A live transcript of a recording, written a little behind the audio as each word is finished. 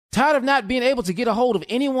Tired of not being able to get a hold of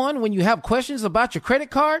anyone when you have questions about your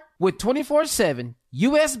credit card? With 24/7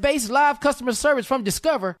 U.S.-based live customer service from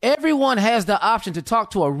Discover, everyone has the option to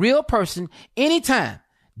talk to a real person anytime,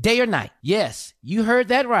 day or night. Yes, you heard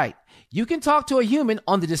that right. You can talk to a human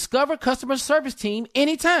on the Discover customer service team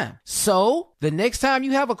anytime. So, the next time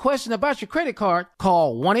you have a question about your credit card,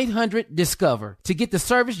 call 1-800-DISCOVER to get the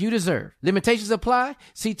service you deserve. Limitations apply.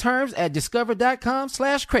 See terms at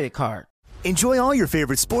discover.com/creditcard. Enjoy all your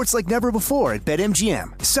favorite sports like never before at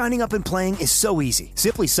BetMGM. Signing up and playing is so easy.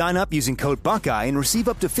 Simply sign up using code Buckeye and receive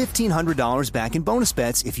up to $1,500 back in bonus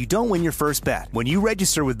bets if you don't win your first bet. When you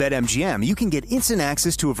register with BetMGM, you can get instant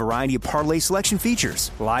access to a variety of parlay selection features,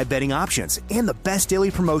 live betting options, and the best daily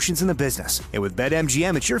promotions in the business. And with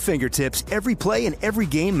BetMGM at your fingertips, every play and every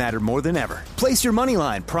game matter more than ever. Place your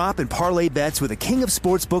moneyline, prop, and parlay bets with the king of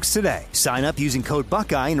sportsbooks today. Sign up using code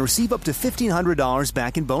Buckeye and receive up to $1,500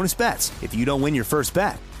 back in bonus bets if you don't win your first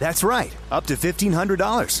bet. That's right, up to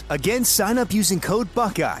 $1,500. Again, sign up using code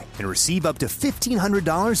Buckeye and receive up to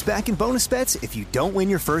 $1,500 back in bonus bets if you don't win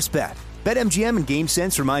your first bet. BetMGM and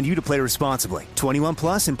GameSense remind you to play responsibly. 21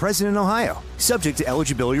 plus and present in Ohio. Subject to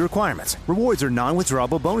eligibility requirements. Rewards are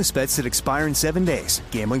non-withdrawable bonus bets that expire in 7 days.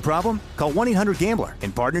 Gambling problem? Call 1-800-GAMBLER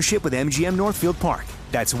in partnership with MGM Northfield Park.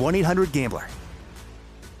 That's 1-800-GAMBLER.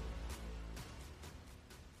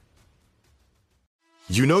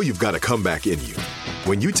 You know you've got a comeback in you.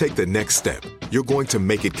 When you take the next step, you're going to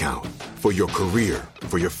make it count. For your career,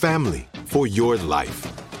 for your family, for your life.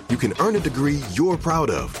 You can earn a degree you're proud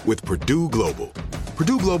of with Purdue Global.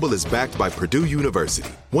 Purdue Global is backed by Purdue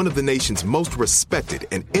University, one of the nation's most respected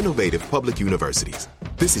and innovative public universities.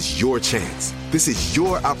 This is your chance. This is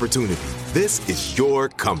your opportunity. This is your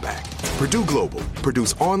comeback. Purdue Global,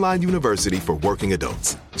 Purdue's online university for working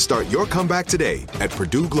adults. Start your comeback today at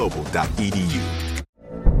purdueglobal.edu.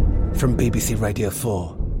 From BBC Radio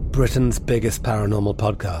 4, Britain's biggest paranormal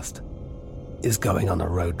podcast is going on a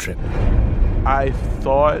road trip. I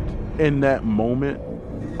thought in that moment,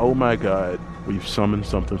 oh my God, we've summoned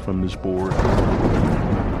something from this board.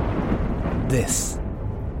 This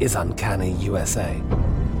is Uncanny USA.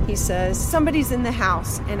 He says, somebody's in the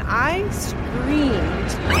house, and I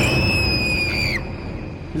screamed.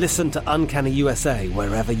 Listen to Uncanny USA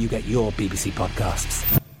wherever you get your BBC podcasts,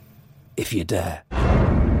 if you dare.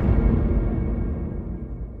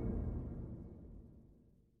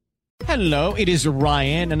 Hello, it is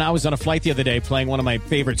Ryan, and I was on a flight the other day playing one of my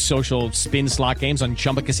favorite social spin slot games on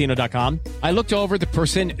ChumbaCasino.com. I looked over at the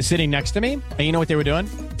person sitting next to me, and you know what they were doing?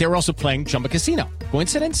 They were also playing Chumba Casino.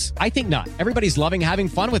 Coincidence? I think not. Everybody's loving having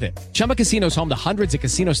fun with it. Chumba Casino is home to hundreds of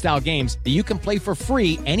casino-style games that you can play for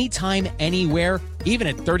free anytime, anywhere, even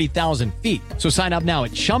at 30,000 feet. So sign up now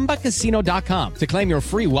at ChumbaCasino.com to claim your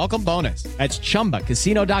free welcome bonus. That's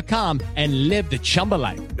ChumbaCasino.com and live the Chumba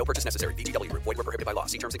life. No purchase necessary. VGW. Void where prohibited by law.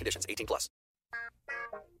 See terms and conditions. 18 plus.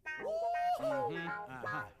 Y'all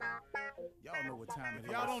know what time it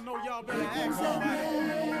is. Y'all don't know, y'all better ask somebody.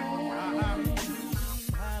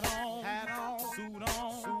 Hat on, suit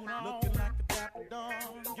on, looking like a dapper dog,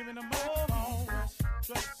 giving them all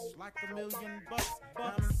dressed like $1 million,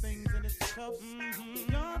 diamond things in its cuffs.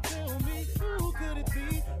 Y'all tell me who could it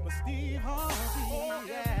be but Steve Harvey? Oh,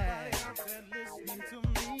 yeah. Everybody out there listening to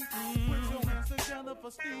me, put your hands together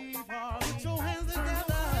for Steve Harvey. Put your hands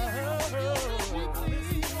together.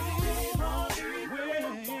 Steve Harvey,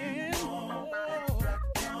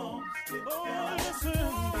 oh, listen,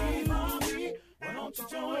 Steve Harvey, why don't you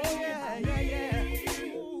join in? Yeah.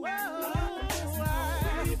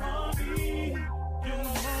 Steve Harvey, get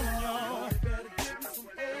on, y'all. Better give me some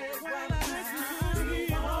eggs while I listen to Steve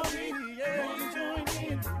Harvey. Yeah, join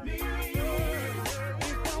in with me.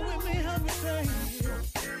 If you're with me, help me say,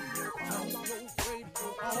 turn your radio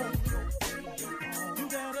on. You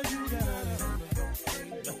gotta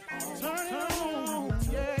turn it on.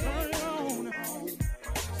 Yeah, turn it on.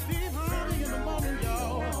 Steve Harvey in the morning,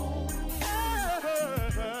 y'all.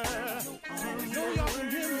 So y'all can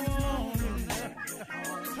hear me morning.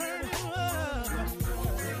 Turn it up.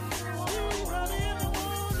 Steve Harvey in the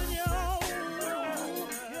morning, y'all.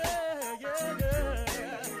 Yeah. Turn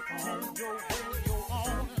your radio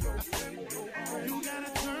on. You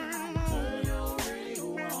gotta turn your radio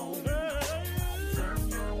on. Turn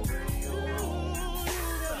your radio on.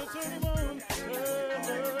 You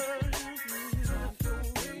gotta turn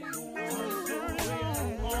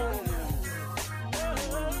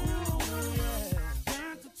it on.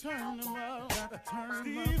 Turn them up,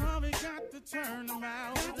 Steve Harvey got to turn them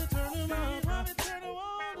out. Got to turn them up, Harvey turn them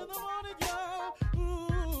on to the morning, y'all.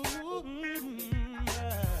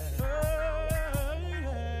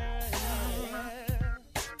 Yeah.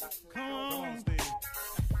 Come on, Steve.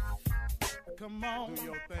 Come on, do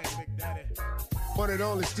your thing, Big Daddy. One and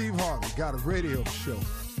only Steve Harvey got a radio show.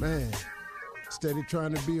 Man, steady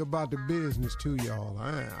trying to be about the business too, y'all.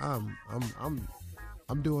 I'm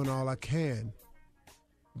doing all I can.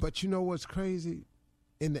 But you know what's crazy?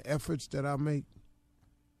 In the efforts that I make,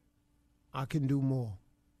 I can do more.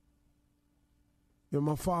 You know,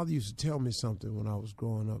 my father used to tell me something when I was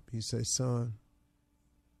growing up. He said, son,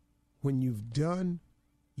 when you've done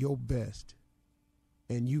your best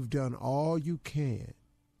and you've done all you can,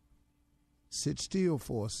 sit still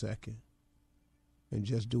for a second and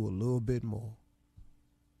just do a little bit more.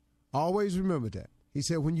 Always remember that. He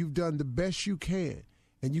said, when you've done the best you can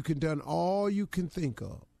and you can done all you can think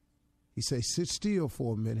of, he said, sit still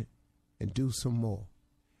for a minute and do some more.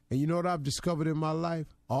 And you know what I've discovered in my life?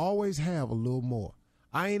 I always have a little more.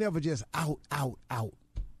 I ain't ever just out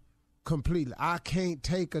completely. I can't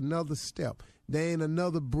take another step. There ain't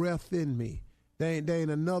another breath in me. There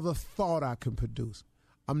ain't another thought I can produce.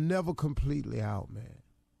 I'm never completely out, man.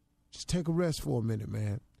 Just take a rest for a minute,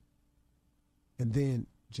 man. And then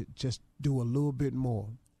just do a little bit more.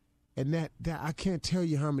 And that I can't tell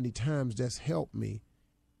you how many times that's helped me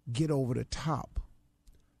get over the top.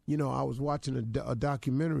 You know, I was watching a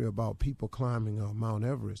documentary about people climbing Mount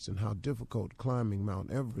Everest and how difficult climbing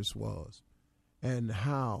Mount Everest was, and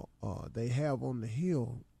how they have on the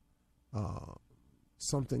hill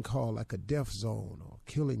something called like a death zone or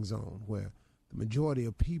killing zone, where the majority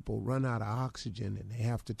of people run out of oxygen and they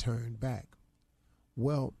have to turn back.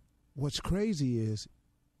 Well, what's crazy is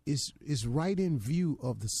right in view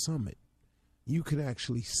of the summit. You can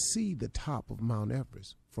actually see the top of Mount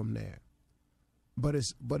Everest from there. But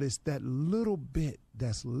it's that little bit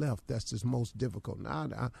that's left that's the most difficult.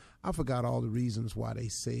 Now, I forgot all the reasons why they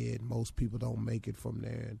said most people don't make it from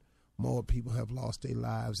there and more people have lost their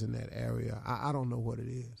lives in that area. I don't know what it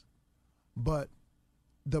is. But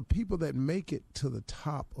the people that make it to the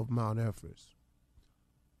top of Mount Everest,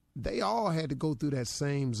 they all had to go through that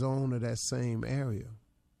same zone or that same area.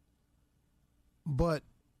 But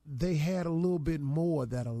they had a little bit more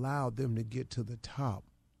that allowed them to get to the top.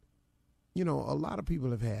 You know, a lot of people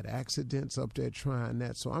have had accidents up there trying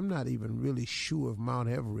that, so I'm not even really sure if Mount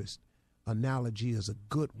Everest analogy is a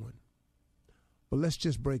good one. But let's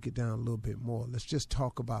just break it down a little bit more. Let's just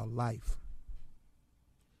talk about life.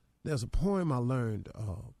 There's a poem I learned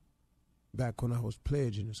back when I was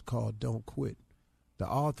pledging. It's called Don't Quit. The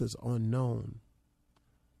author's unknown,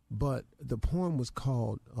 but the poem was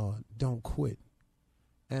called Don't Quit.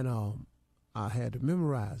 And I had to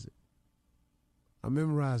memorize it. I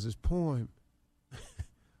memorized this poem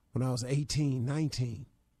when I was 18, 19.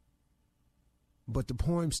 But the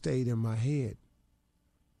poem stayed in my head.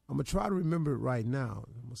 I'm going to try to remember it right now.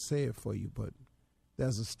 I'm going to say it for you, but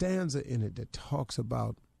there's a stanza in it that talks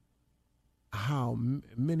about how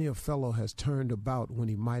many a fellow has turned about when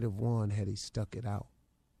he might have won had he stuck it out.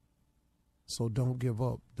 So don't give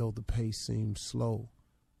up, though the pace seems slow.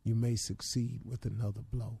 You may succeed with another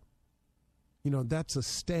blow. You know, that's a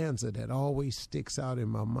stanza that always sticks out in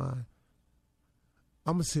my mind.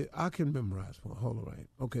 I'm going to say, I can memorize one. Hold on, right.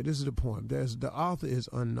 Okay, this is the poem. The author is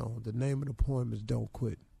unknown. The name of the poem is Don't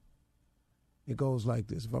Quit. It goes like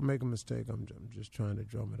this. If I make a mistake, I'm just trying to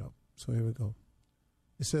drum it up. So here we go.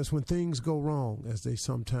 It says, when things go wrong, as they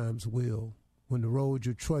sometimes will, when the road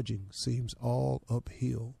you're trudging seems all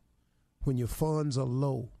uphill, when your funds are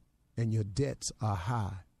low and your debts are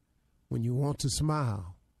high, when you want to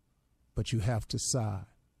smile, but you have to sigh,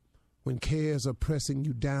 when cares are pressing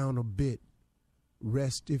you down a bit,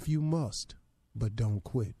 rest if you must, but don't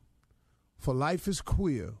quit. For life is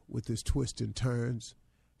queer with its twists and turns,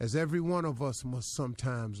 as every one of us must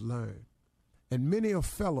sometimes learn. And many a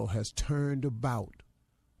fellow has turned about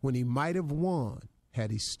when he might have won had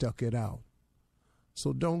he stuck it out.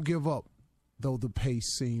 So don't give up, though the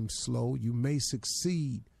pace seems slow. You may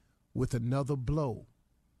succeed with another blow.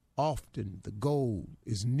 Often the goal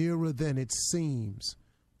is nearer than it seems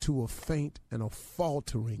to a faint and a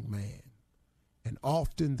faltering man. And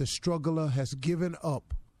often the struggler has given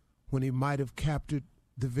up when he might have captured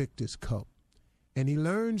the victor's cup. And he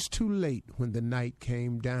learns too late when the night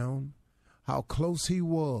came down how close he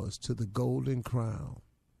was to the golden crown.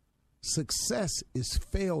 Success is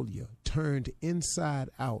failure turned inside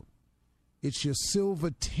out. It's your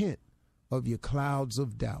silver tint of your clouds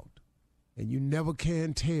of doubt. And you never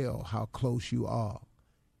can tell how close you are.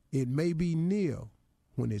 It may be near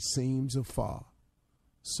when it seems afar.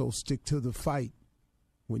 So stick to the fight.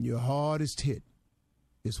 When your hardest hit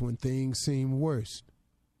is when things seem worst,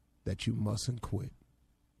 that you mustn't quit.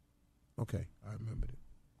 Okay, I remembered it.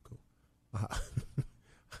 Cool.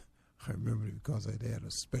 I I remember it because they had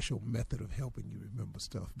a special method of helping you remember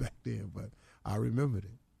stuff back then, but I remembered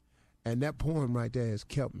it. And that poem right there has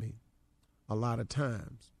kept me a lot of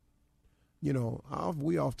times. You know,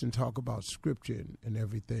 we often talk about scripture and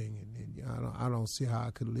everything, and I don't see how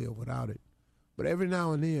I could live without it. But every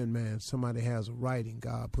now and then, man, somebody has a writing.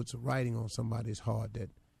 God puts a writing on somebody's heart that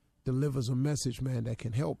delivers a message, man, that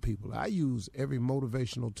can help people. I use every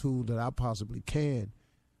motivational tool that I possibly can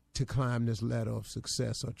to climb this ladder of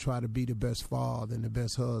success or try to be the best father and the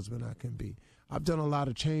best husband I can be. I've done a lot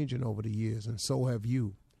of changing over the years, and so have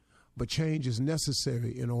you. But change is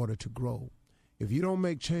necessary in order to grow. If you don't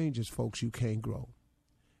make changes, folks, you can't grow.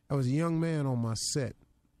 I was a young man on my set.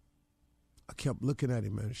 I kept looking at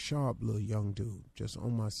him, man, a sharp little young dude just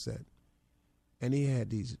on my set. And he had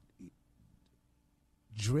these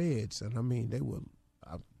dreads, and I mean,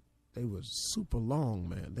 they were super long,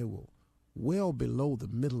 man. They were well below the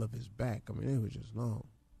middle of his back. I mean, they were just long.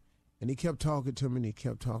 And he kept talking to me, and he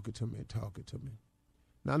kept talking to me and talking to me.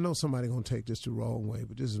 Now, I know somebody going to take this the wrong way,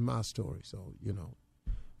 but this is my story, so, you know.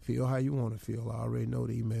 Feel how you want to feel. I already know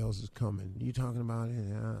the emails is coming. You talking about it?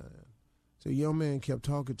 So a young man kept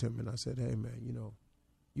talking to me, and I said, hey, man, you know,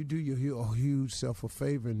 you do your huge self a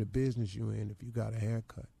favor in the business you're in if you got a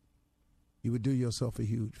haircut. You would do yourself a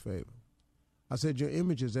huge favor. I said, your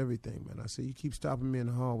image is everything, man. I said, you keep stopping me in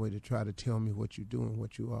the hallway to try to tell me what you're doing,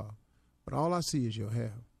 what you are. But all I see is your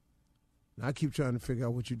hair. And I keep trying to figure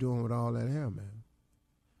out what you're doing with all that hair, man.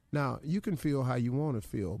 Now, you can feel how you want to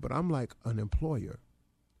feel, but I'm like an employer.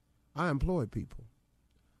 I employ people.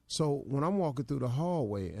 So when I'm walking through the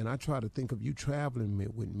hallway and I try to think of you traveling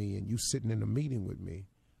with me and you sitting in a meeting with me,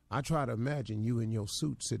 I try to imagine you in your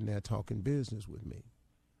suit sitting there talking business with me.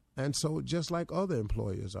 And so just like other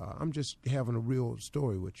employers are, I'm just having a real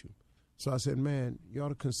story with you. So I said, man, you ought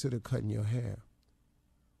to consider cutting your hair.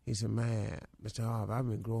 He said, man, Mr. Harvey, I've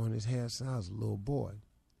been growing this hair since I was a little boy.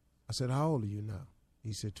 I said, how old are you now?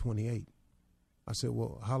 He said, 28. I said,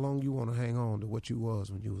 well, how long you want to hang on to what you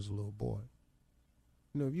was when you was a little boy?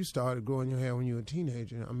 You know, if you started growing your hair when you were a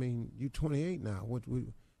teenager, I mean, you're 28 now.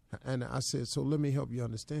 And I said, so let me help you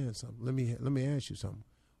understand something. Let me ask you something.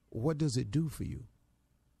 What does it do for you?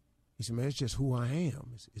 He said, man, it's just who I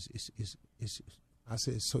am. I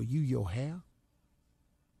said, so you your hair?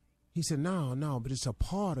 He said, no, but it's a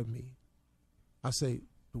part of me. I say,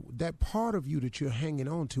 that part of you that you're hanging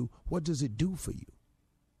on to, what does it do for you?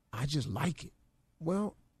 I just like it.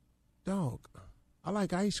 Well, dog, I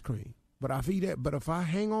like ice cream, but if I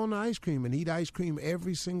hang on to ice cream and eat ice cream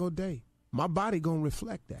every single day, my body gonna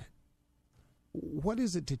reflect that. What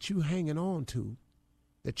is it that you hanging on to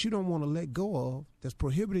that you don't want to let go of that's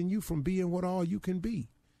prohibiting you from being what all you can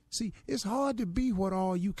be? See, it's hard to be what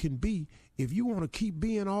all you can be if you want to keep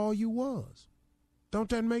being all you was. Don't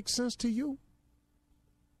that make sense to you?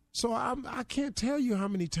 So I can't tell you how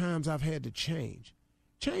many times I've had to change.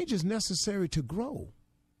 Change is necessary to grow.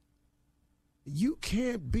 You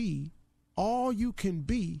can't be all you can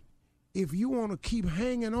be if you want to keep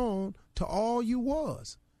hanging on to all you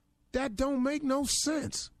was. That don't make no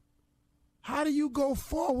sense. How do you go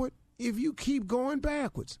forward if you keep going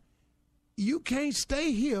backwards? You can't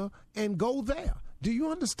stay here and go there. Do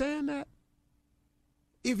you understand that?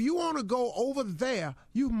 If you want to go over there,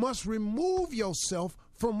 you must remove yourself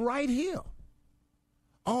from right here.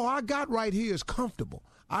 Oh, I got right here is comfortable.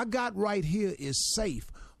 I got right here is safe.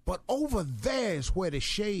 But over there is where the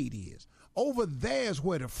shade is. Over there is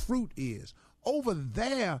where the fruit is. Over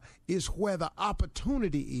there is where the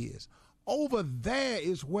opportunity is. Over there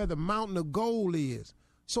is where the mountain of gold is.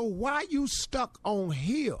 So why you stuck on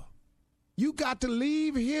here? You got to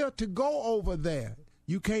leave here to go over there.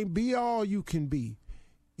 You can't be all you can be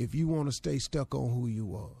if you want to stay stuck on who you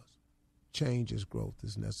was. Change is growth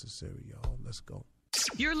is necessary, y'all. Let's go.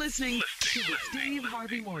 You're listening to the Steve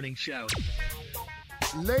Harvey Morning Show.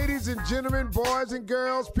 Ladies and gentlemen, boys and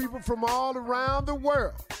girls, people from all around the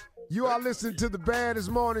world, you are listening to the baddest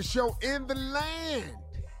morning show in the land.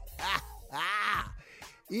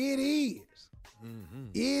 It is. Mm-hmm.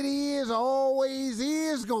 It is, always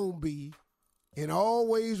is going to be, and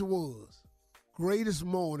always was. Greatest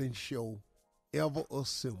morning show ever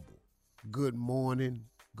assembled. Good morning,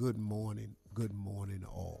 good morning, good morning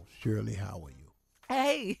all. Shirley, how are you?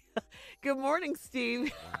 Hey, good morning,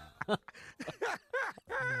 Steve. No.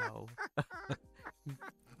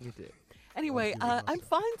 You did. Anyway, I'm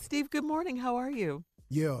fine, Steve. Good morning. How are you?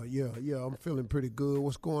 Yeah. I'm feeling pretty good.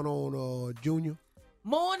 What's going on, Junior?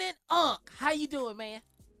 Morning, Unc. How you doing, man?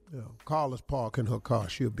 Yeah, Carla's parking her car.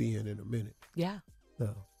 She'll be in a minute. Yeah.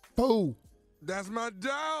 Boo. That's my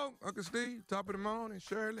dog, Uncle Steve. Top of the morning,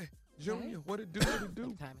 Shirley. Junior, what it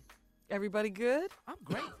do? Everybody good? I'm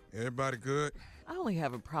great. Everybody good? I only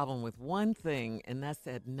have a problem with one thing, and that's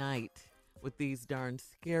at night with these darn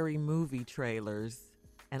scary movie trailers,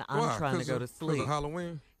 and I'm trying to go to sleep. Because of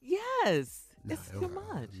Halloween? Yes. No, it's they don't too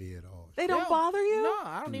bother much. me at all. They don't bother you? No,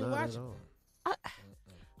 I don't even Not watch at it. all.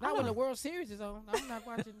 Not when the World Series is on. I'm not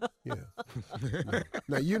watching. Yeah.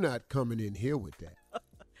 Now, you're not coming in here with that.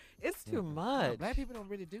 It's too No, much. black people don't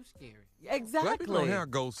really do scary. Exactly. Black people don't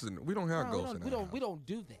have ghosts we don't have No, ghosts in we don't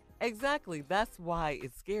do that. Exactly. That's why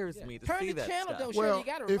it scares me to Turn see the that channel, stuff. though. Sure, Well, you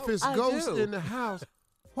got a if remote. it's I ghosts do. in the house,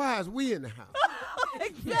 why is we in the house?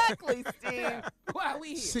 Exactly, Steve. Why are we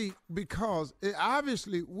here? See, because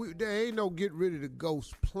obviously there ain't no get rid of the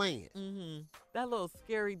ghost plan. Mm-hmm. That little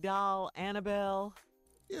scary doll, Annabelle.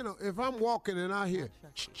 You know, if I'm walking and I hear,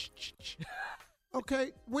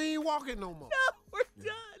 okay, we ain't walking no more. No, we're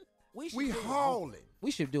done. We hauling.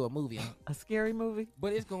 We should do a movie on it. A scary movie?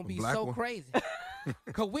 But it's going to be Black so one? crazy.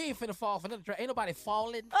 Because we ain't finna fall for another train. Ain't nobody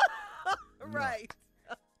falling. Right.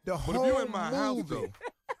 The But whole if you in my house, movie, though.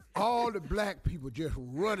 all the black people just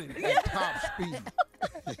running at top speed.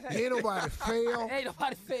 Ain't nobody fail. Ain't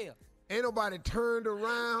nobody fail. Ain't nobody turned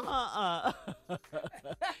around.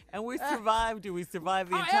 And we survived. Do we survive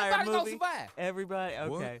the entire everybody movie? gonna survive. Everybody?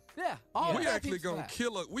 Okay. Yeah. All We black actually people gonna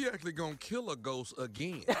survive. kill a ghost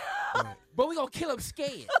again. But we gonna kill them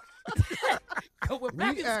scared. 'Cause we're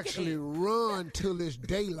black We and actually scared. run till it's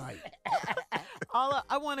daylight.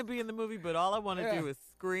 I want to be in the movie, but all I want to do is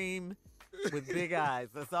scream with big eyes.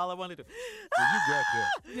 That's all I want to do. So you got that.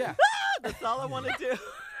 Yeah. That's all I want to do.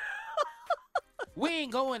 We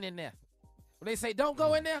ain't going in there. When they say don't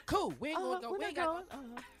go in there, cool. We ain't gonna go. We're We ain't not got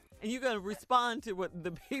going. And you're going to respond to what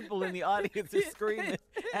the people in the audience are screaming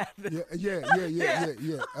at the Yeah.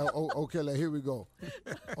 Okay, like, here we go.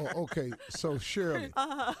 Okay, so Shirley,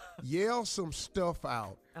 yell some stuff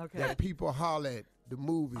out Okay. that people holler at the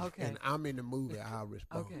movies, Okay. and I'm in the movie, I'll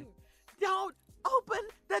respond. Okay. Don't open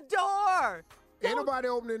the door. Ain't nobody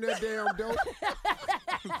opening that damn door.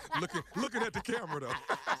 looking at the camera though.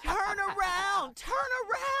 Turn around. Turn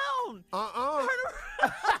around.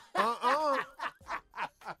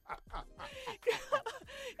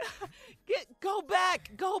 Go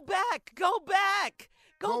back. Go back. Go back.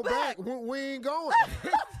 Go back. We ain't going.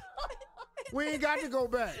 We ain't got to go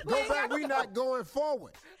back. Go back. We not going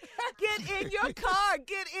forward. Get in your car.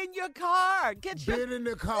 Get in your car. Get in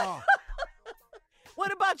the car.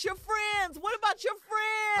 What about your friends? What about your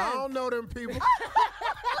friends? I don't know them people.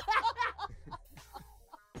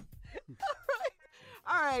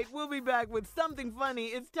 All right, we'll be back with something funny.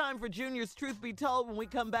 It's time for Junior's Truth Be Told when we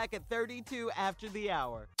come back at 32 after the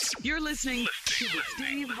hour. You're listening to the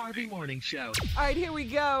Steve Harvey Morning Show. All right, here we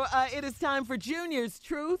go. It is time for Junior's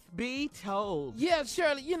Truth Be Told. Yeah,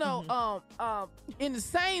 Shirley, you know, in the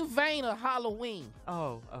same vein of Halloween.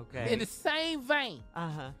 Oh, okay. In the same vein.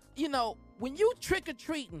 Uh-huh. You know, when you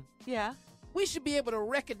trick-or-treating, yeah, we should be able to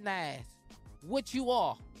recognize what you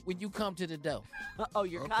are when you come to the door. Oh,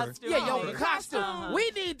 your costume? Yeah, Oh, your costume. Uh-huh. We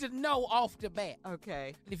need to know off the bat.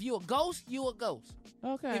 Okay. If you a ghost, you a ghost.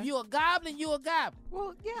 Okay. If you a goblin, you a goblin.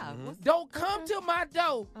 Well, yeah. Don't come to my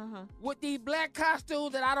door with these black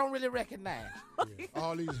costumes that I don't really recognize.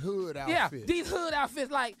 All these hood Yeah, outfits. these hood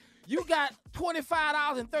outfits like you got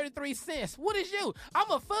 $25.33. What is you? I'm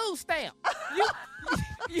a food stamp.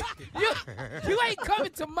 You ain't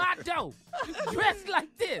coming to my door dressed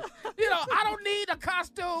like this. You know, I don't need a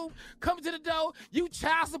costume coming to the door. You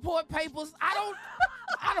child support papers. I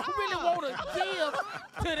don't really want to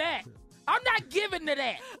give to that. I'm not giving to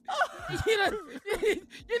that.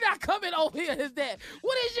 You're not coming over here as that.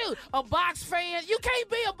 What is you? A box fan? You can't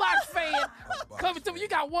be a box fan coming to me. You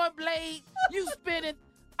got one blade. You spinning.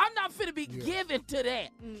 I'm not finna be giving to that.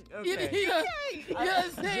 Okay. You know what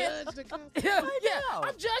I'm saying? Yeah,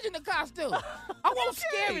 I'm judging the costume. I want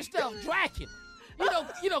scary stuff, Draken.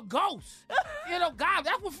 You know, ghosts. You know, God,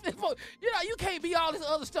 that's what, you can't be all this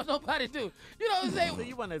other stuff nobody do. You know what I'm saying? So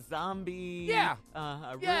you want a zombie? Yeah.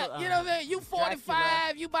 A real, Yeah, you know what I'm saying? You 45,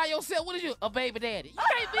 Dracula. you by yourself. What is you? A baby daddy. You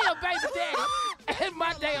can't be a baby daddy at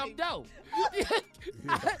my damn door.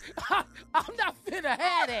 I'm not finna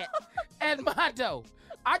have that at my door.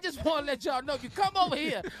 I just want to let y'all know, if you come over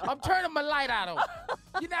here, I'm turning my light out on.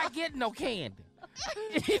 You're not getting no candy.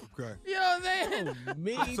 Okay. You know what I'm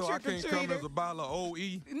saying? So I can't come as a bottle of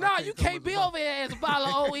OE? No, you can't be over here as a bottle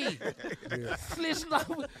of OE. Slish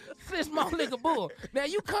my liquor bull. Now,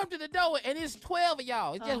 you come to the door, and it's 12 of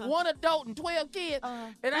y'all. It's just one adult and 12 kids.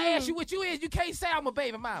 And I ask you what you is, you can't say I'm a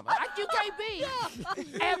baby mama. Like, you can't be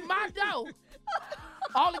at my door.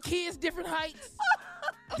 All the kids, different heights,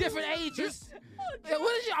 different ages.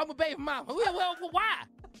 What is you? I'm a baby mama. Well, why?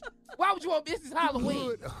 Why would you want this is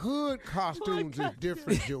Halloween? Hood costumes is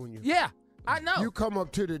different, Junior. Yeah, I know. You come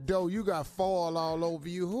up to the door, you got foil all over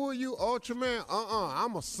you. Who are you, Ultraman?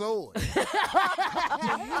 I'm a sword.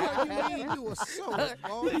 You mean you a sword,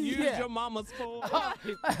 boy? Use your mama's foil.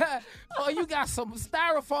 Or you got some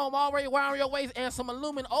styrofoam already around your waist and some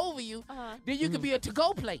aluminum over you. Then you could be a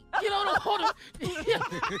to-go plate. You don't want to.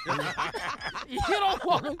 You don't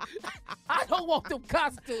want them. I don't want them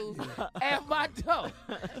costumes at my door.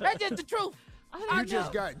 That's just the truth.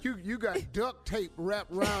 You got duct tape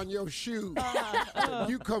wrapped around your shoes.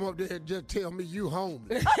 You come up there and just tell me you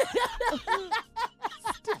homeless.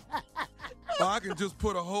 Or I can just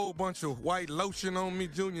put a whole bunch of white lotion on me,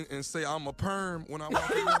 Junior, and say I'm a perm when I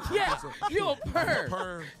walk in. Yeah, you a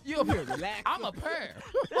perm. I'm a perm.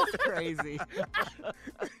 That's crazy.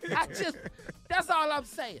 That's all I'm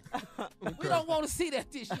saying. We don't want to see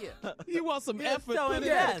that this year. You want some effort? So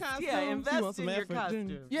invest. Yeah, invest in your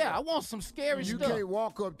costume. Yeah, I want some scary You stuff. can't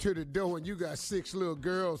walk up to the door and you got 6 little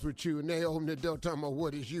girls with you and they open the door talking about,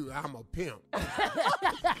 what is you? I'm a pimp.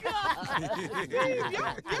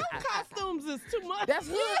 Your costumes is too much. That's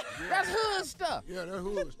hood. That's hood stuff. Yeah, that's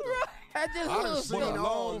hood stuff. That's just I done hood seen stuff.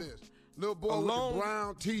 all this. Little boy with the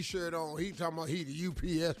brown T-shirt on. He talking about he the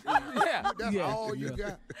UPS. Yeah. That's all you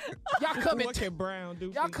got. Y'all come in. What can Brown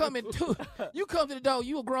do? Y'all come in too. You come to the door.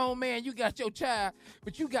 You a grown man. You got your child,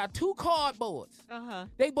 but you got 2 cardboards.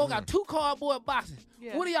 They both got 2 cardboard boxes.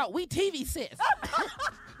 Yeah. What are y'all? We TV sets.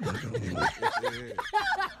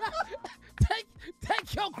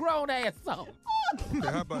 Take your grown ass on.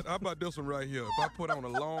 How about this one right here? If I put on a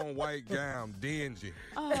long white gown, dingy,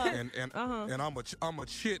 and I'm a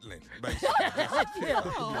chitlin, basically. Yeah,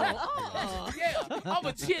 I'm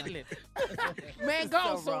a chitlin. Man,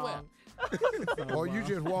 go somewhere. Or you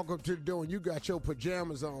just walk up to the door and you got your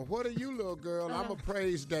pajamas on. What are you, little girl? I'm a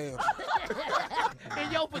praise dancer.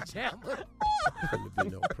 In your pajamas. Couldn't be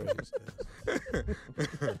no praise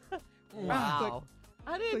dancer. Wow.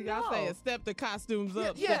 I didn't know. Y'all saying step the costumes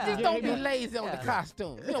up. Yeah, just don't be lazy on the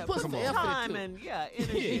costume. You know, put some effort time into it. and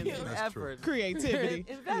energy and some effort. Creativity.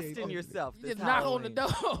 Invest in yourself. You just knock on the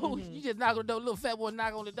door. You just knock on the door. Little fat boy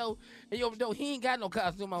knock on the door. And you open the door. He ain't got no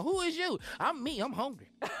costume on. Who is you? I'm me. I'm hungry.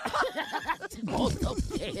 Want some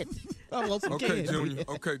candy. I want some candy.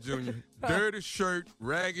 Okay, Junior. Dirty shirt,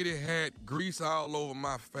 raggedy hat, grease all over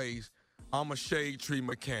my face. I'm a shade tree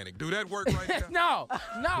mechanic. Do that work right there? No,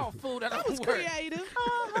 fool, that don't work. Creative.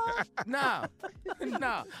 No.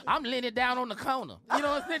 I'm leaning down on the corner. You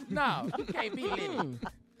know what I'm saying? No, you can't be Lenny.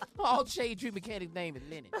 All shade tree mechanic name is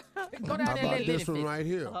Lenny. Go down there How and about let this Lenny one right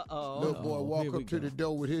here? Little boy walk up to the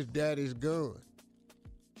door with his daddy's gun.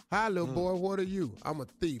 Hi, little boy, what are you? I'm a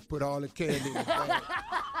thief. Put all the candy in the bag.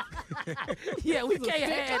 Yeah, we can't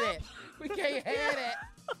have that. We can't have that.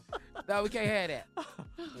 No, we can't have that.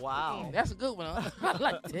 Wow. That's a good one. Huh? I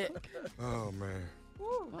like that. Oh, man.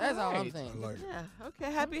 That's all I'm saying. I like it. Yeah.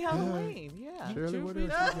 Okay. Happy Halloween. Yeah. Shirley, what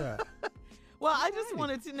else you got? Well, I just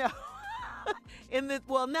wanted to know.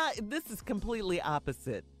 Now this is completely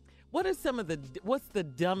opposite. What's the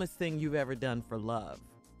dumbest thing you've ever done for love?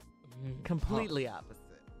 Completely opposite.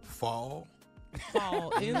 Fall in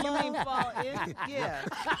love. You mean fall in? Yeah.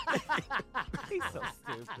 He's so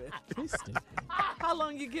stupid. He's stupid. How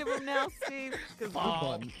long you give him now, Steve?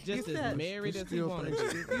 Just as married as he wanted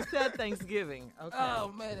to. You said Thanksgiving. Okay.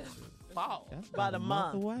 Oh, man, that's fall. That's about a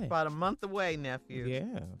month away. About a month away, nephew.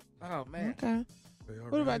 Yeah. Oh, man. Okay.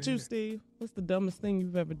 What about you, Steve? What's the dumbest thing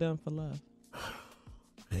you've ever done for love?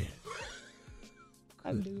 Man.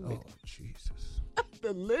 I knew it. Oh, Jesus.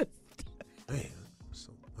 The list. Man,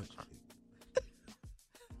 so much.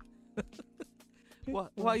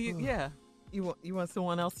 While you want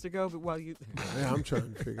someone else to go, but while you. Yeah, I'm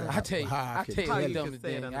trying to figure out I'll tell you how the can dumbest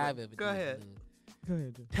thing I've ever done. Go ahead.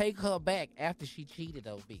 Take her back after she cheated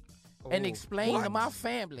on me. And explain to my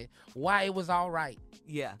family why it was all right.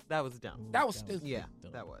 Yeah, that was dumb. That was stupid. Yeah,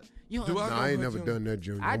 that was. I ain't never done that,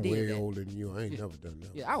 Junior. I I'm did way that. older than you. I ain't never done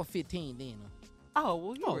that. Yeah, I was 15 then. Oh,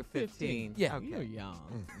 well, you were 15. Yeah. Okay. You're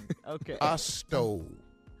young. Okay. I stole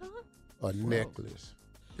a necklace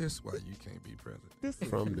That's why you can't be president.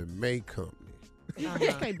 from the May Company You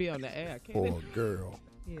can't be on the air, can for you? a girl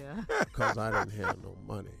Yeah. because I didn't have no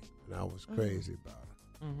money. And I was crazy about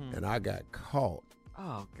it. And I got caught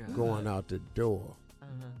Oh, God. going out the door.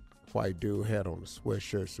 White dude had on a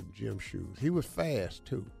sweatshirt, some gym shoes. He was fast,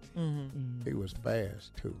 too. He was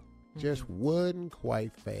fast, too. Just wasn't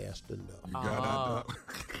quite fast enough. You got out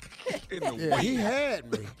Yeah, he had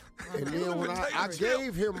me. And then when I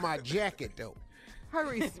gave him my jacket, though.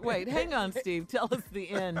 Hurry, wait, hang on, Steve. Tell us the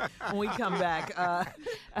end when we come back.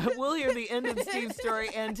 We'll hear the end of Steve's story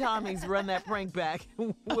and Tommy's Run That Prank Back.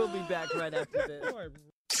 We'll be back right after this.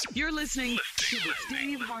 You're listening to the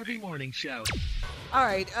Steve Harvey Morning Show. All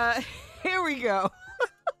right, here we go.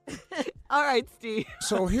 All right, Steve.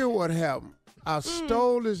 So here what happened. I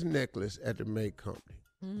stole this necklace at the May Company.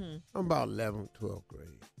 Mm-hmm. I'm about 11th, 12th grade.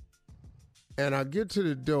 And I get to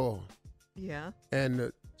the door. Yeah. And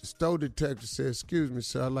the store detective said, "Excuse me,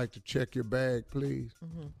 sir, I'd like to check your bag, please."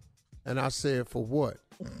 Mm-hmm. And I said, "For what?"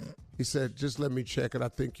 He said, "Just let me check it. I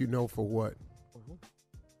think you know for what." Mm-hmm.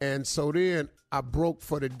 And so then I broke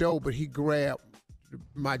for the door, but he grabbed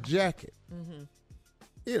my jacket. Mm-hmm.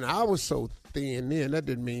 You know, I was so thin then, that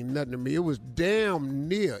didn't mean nothing to me. It was damn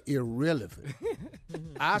near irrelevant.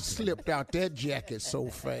 I slipped out that jacket so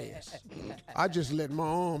fast. I just let my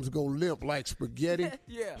arms go limp like spaghetti.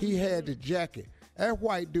 Yeah. He had the jacket. That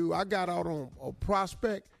white dude, I got out on a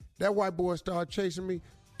Prospect. That white boy started chasing me.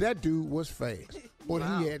 That dude was fast. But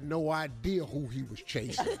he had no idea who he was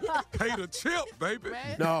chasing. Pay the chip, baby.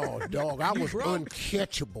 No, dog, I was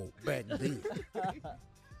uncatchable back then.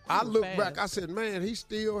 I looked back, I said, "Man, he's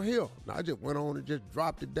still here." And I just went on and just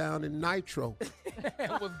dropped it down in nitro.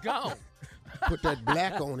 It was gone. Put that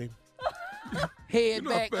black on him. Head you know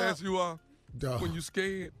back how fast up. you are? Duh. When you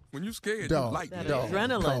scared, you Duh. like That that.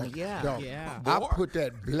 adrenaline, Duh. yeah. I put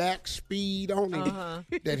that black speed on him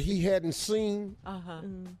that he hadn't seen. Uh-huh.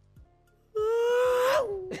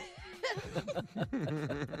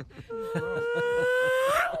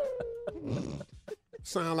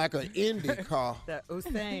 Sound like an Indy car. That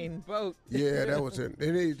Usain boat. Yeah, that was it.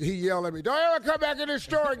 And he yelled at me, "Don't ever come back in this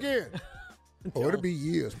store again." Oh, it'll be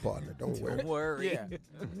years, partner. Don't worry. Don't worry. Yeah.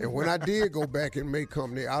 And when I did go back and make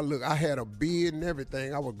company, I had a beard and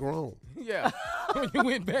everything. I was grown. Yeah. When you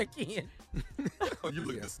went back in. You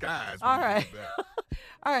look disguised. All right.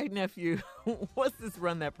 All right, nephew. What's this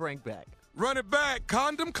Run That Prank Back? Run it back.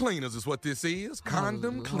 Condom cleaners is what this is.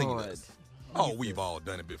 Condom cleaners. Oh, we've all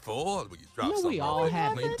done it before. We drop No, something we all on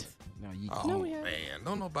haven't. clean. No, we haven't. Man,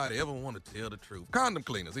 don't nobody ever want to tell the truth. Condom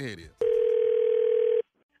cleaners, here it is.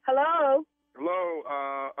 Hello. Hello,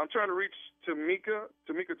 I'm trying to reach Tamika.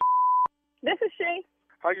 This is she.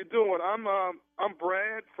 How you doing? I'm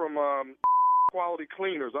Brad from Quality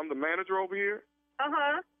Cleaners. I'm the manager over here.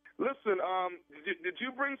 Uh-huh. Listen, did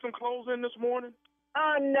you bring some clothes in this morning?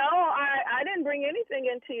 No, I didn't bring anything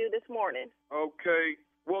into you this morning. Okay.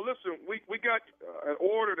 Well, listen, we got an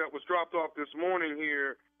order that was dropped off this morning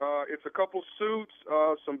here. It's a couple suits,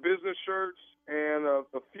 some business shirts, and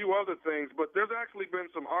a few other things. But there's actually been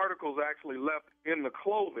some articles actually left in the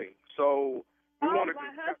clothing. So we wanted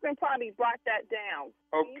my husband probably brought that down.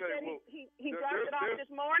 Okay. You said well, he dropped it off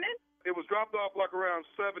this morning? It was dropped off like around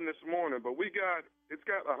 7 this morning, but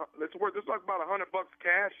it's worth like about $100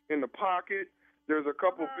 cash in the pocket. There's a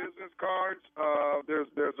couple business cards.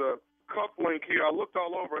 There's a cuff link here. I looked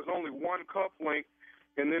all over. There's only one cuff link,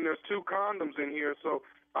 and then there's 2 condoms in here. So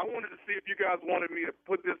I wanted to see if you guys wanted me to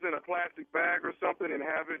put this in a plastic bag or something and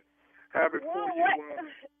have it for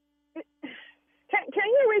you. Can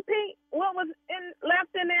you repeat what was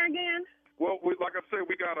left in there again? Well, like I said,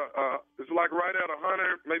 we got it's like right at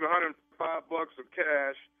 100, maybe $105 of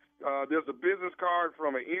cash. There's a business card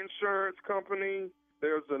from an insurance company.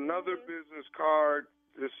 There's another business card.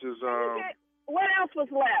 This is what else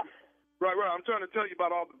was left? Right. I'm trying to tell you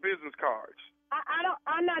about all the business cards.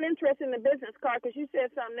 I'm not interested in the business card because you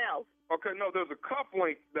said something else. Okay, no, there's a cuff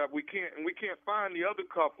link that we can't find the other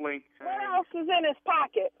cuff link. What else is in his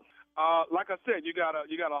pocket? Like I said, you got $100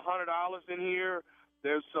 in here.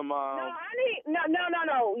 There's some.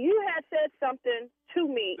 No. You had said something to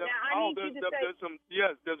me. Now I need you to say.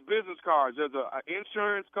 There's business cards. There's an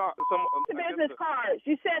insurance card. Business cards.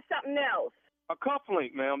 You said something else. A cuff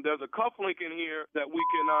link, ma'am. There's a cuff link in here that we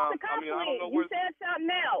can. I don't know where. You said something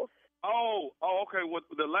else. Oh, okay. Well,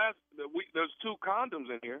 there's 2 condoms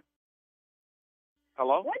in here.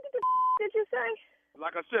 Hello? What did you say?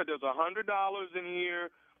 Like I said, there's $100 in here.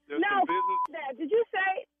 There's some business. That. Did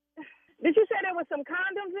you say there was some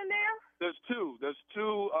condoms in there? There's 2. There's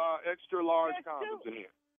 2 extra large condoms in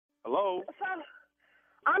here. Hello? So,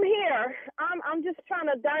 I'm here. I'm just trying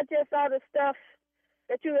to digest all the stuff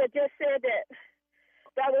that you had just said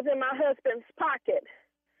that was in my husband's pocket.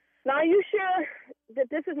 Now, are you sure that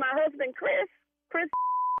this is my husband, Chris?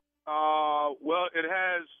 Well, it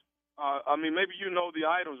has. Maybe you know the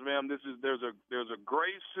items, ma'am. There's a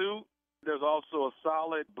gray suit. There's also a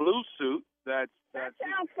solid blue suit. That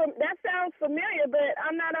sounds familiar, but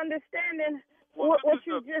I'm not understanding what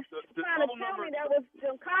you just trying to tell me. That was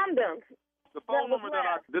the condoms. The phone number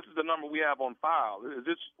this is the number we have on file. Is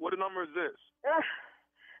this, what number is this?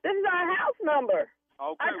 This is our house number.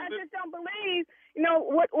 Okay. I just don't believe,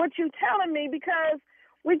 what you're telling me, because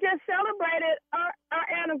we just celebrated our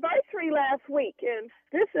anniversary last week, and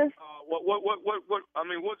this is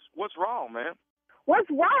what's wrong, man? What's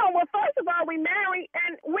wrong? Well, first of all, we married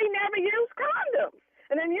and we never used condoms.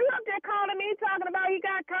 And then you up there calling me talking about he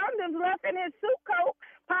got condoms left in his suit coat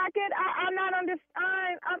pocket. I'm not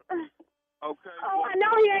understanding. Okay. Oh, I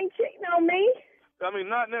know he ain't cheating on me. I mean,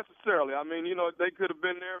 not necessarily. I mean, they could have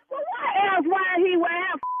been there. Well, why he would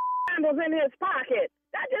have condoms in his pocket?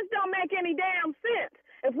 That just don't make any damn sense.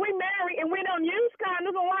 If we marry and we don't use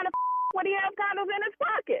condoms, then why the would he have condoms in his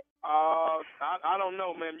pocket? I don't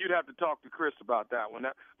know, man. You'd have to talk to Chris about that one.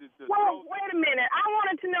 Well, wait a minute. I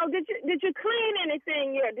wanted to know, did you clean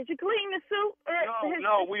anything yet? Did you clean the suit?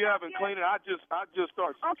 No, we haven't cleaned it. I just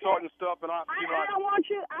started sorting stuff, and I don't want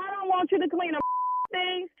you to clean a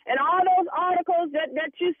thing and all those articles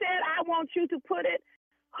that you said. I want you to put it.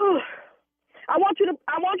 I want you to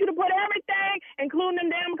put everything, including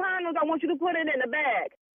them damn condoms. I want you to put it in the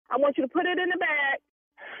bag. I want you to put it in the bag.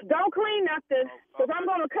 Don't clean nothing, because I'm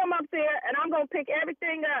going to come up there and I'm going to pick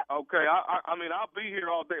everything up. Okay, I mean, I'll be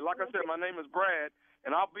here all day. Like I said, my name is Brad,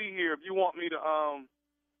 and I'll be here if you want me to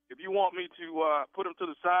put them to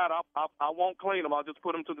the side. I won't clean them. I'll just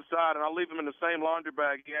put them to the side, and I'll leave them in the same laundry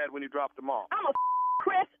bag he had when he dropped them off. I'm a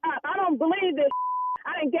Chris up. I don't believe this.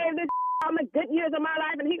 I done gave this all the good years of my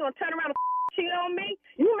life, and he going to turn around and cheat on me?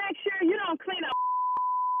 You make sure you don't clean up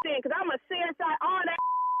thing, because I'm going to CSI all that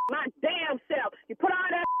my damn self. You put all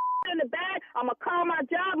that in the bag, I'm going to call my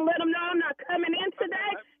job and let them know I'm not coming in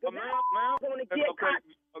today. Ma'am, going to get caught.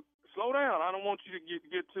 Slow down. I don't want you to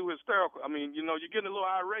get too hysterical. I mean, you're getting a little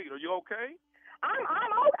irate. Are you okay? I'm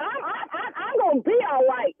going to be all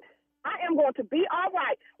right. I am going to be all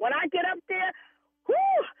right. When I get up there,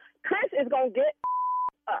 Chris is going to get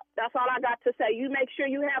up. That's all I got to say. You make sure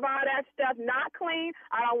you have all that stuff not clean.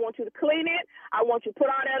 I don't want you to clean it. I want you to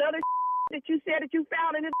put all that other that you said that you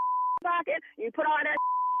found in his pocket. You put all that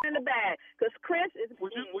in the bag. Because Chris is,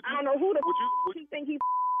 I don't know who he think he's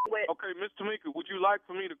with. Okay, Miss Tamika, would you like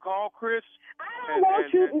for me to call Chris? I don't want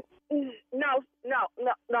you. No.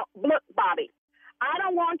 Look, Bobby. I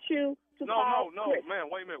don't want you to call Chris. Man,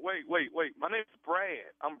 wait a minute. Wait. My name's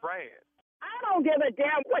Brad. I'm Brad. I don't give a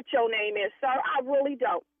damn what your name is, sir. I really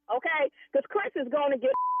don't. Okay? Because Chris is going to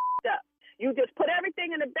get up. You just put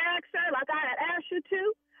everything in the bag, sir, like I had asked you to.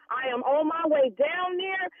 I am on my way down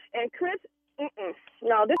there, and Chris,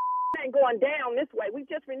 no, this ain't going down this way. We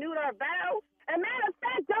just renewed our vows. And matter of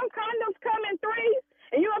fact, them condoms come in threes,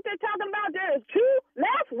 and you up there talking about there is two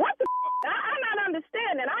left? What the I'm not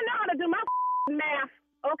understanding. I know how to do my math,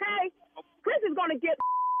 okay? Chris is going to get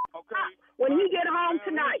when he get home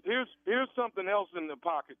tonight. Here's something else in the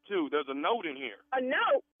pocket, too. There's a note in here. A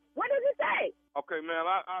note? What does it say? Okay, man,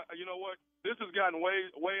 I you know what? This has gotten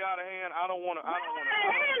way out of hand. I don't want to.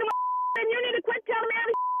 And you need to quit telling me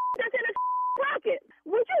every that's in his pocket.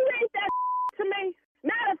 Would you read that to me?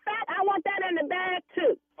 Matter of fact, I want that in the bag,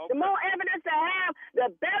 too. Okay. The more evidence I have,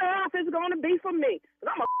 the better off it's going to be for me.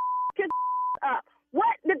 Because I'm going to his up.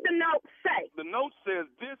 What did the note say? The note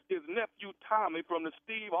says, this is nephew Tommy from the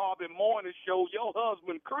Steve Harvey Morning Show. Your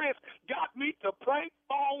husband, Chris, got me to prank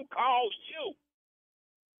phone call you.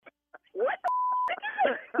 What the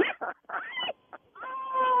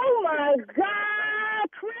Oh, my God.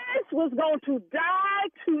 Chris was going to die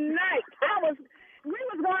tonight. We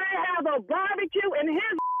was going to have a barbecue in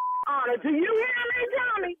his honor. Do you hear me,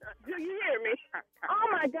 Tommy? Do you hear me? Oh,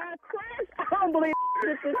 my God, Chris. I don't believe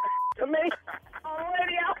this is to me on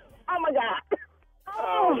radio. Oh, my God.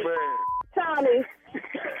 Oh, man. Tommy.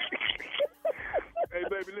 Hey,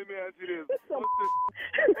 baby, let me ask you this. What's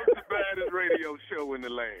the baddest radio show in the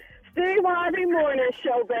land? Steve Harvey Morning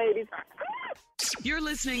Show, baby. You're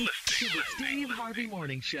listening to the Steve Harvey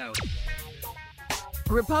Morning Show.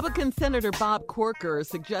 Republican Senator Bob Corker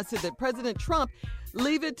suggested that President Trump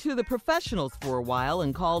leave it to the professionals for a while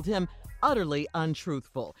and called him utterly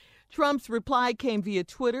untruthful. Trump's reply came via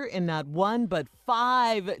Twitter in not one but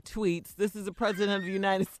 5 tweets. This is the president of the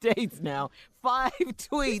United States now. 5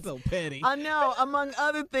 tweets. So petty. I know. Among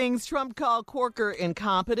other things, Trump called Corker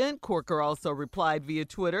incompetent. Corker also replied via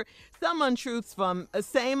Twitter, same untruths from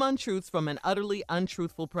an utterly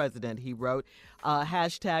untruthful president, he wrote.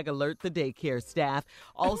 Hashtag alert the daycare staff.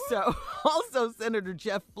 Also, Senator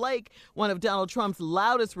Jeff Flake, one of Donald Trump's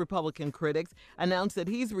loudest Republican critics, announced that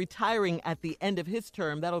he's retiring at the end of his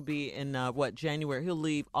term. That'll be in, January. He'll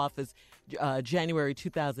leave office January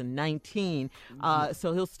 2019.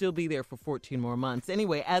 So he'll still be there for 14 more months.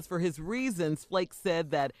 Anyway, as for his reasons, Flake said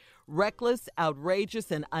that reckless,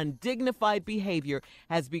 outrageous, and undignified behavior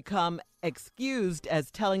has become excused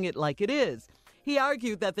as telling it like it is. He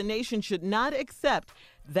argued that the nation should not accept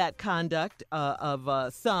that conduct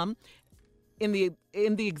of some in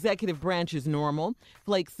the executive branch is normal.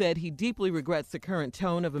 Flake said he deeply regrets the current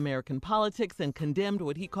tone of American politics and condemned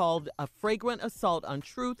what he called a flagrant assault on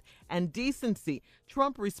truth and decency.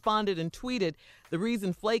 Trump responded and tweeted, "The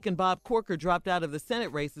reason Flake and Bob Corker dropped out of the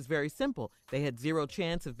Senate race is very simple. They had zero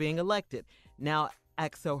chance of being elected. Now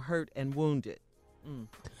act so hurt and wounded."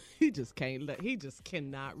 He just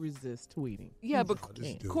cannot resist tweeting. Yeah, but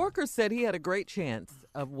Corker said he had a great chance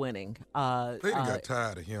of winning. They got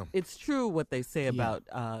tired of him. It's true what they say about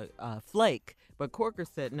Flake, but Corker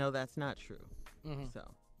said no, that's not true. So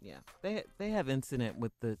yeah, they have incident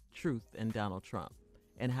with the truth and Donald Trump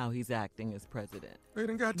and how he's acting as president. They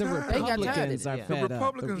done got The tired. Republicans are The fed up.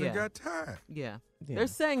 Republicans done got tired. Yeah. Yeah. They're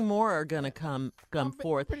saying more are going to come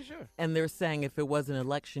forth. Pretty sure. And they're saying if it was an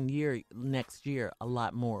election year next year, a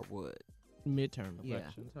lot more would. Midterm Yeah.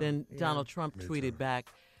 elections. huh? Then Yeah. Donald Trump tweeted back,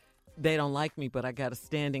 "They don't like me, but I got a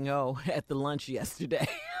standing O at the lunch yesterday."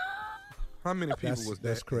 How many people was that?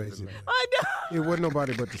 That's crazy. Man. I know. It wasn't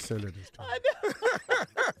nobody but the senators. Tom. I know.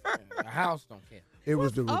 The House don't care. It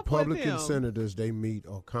was the What's up with Republican him? senators. They meet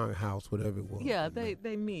or House, whatever it was. Yeah, they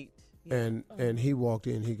meet. Yeah. And he walked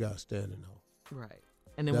in. He got standing O. Right.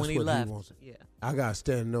 And then That's when he what left, wants. yeah, I got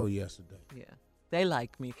standing O yesterday yeah, they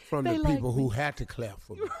like me. from They the like people me. who had to clap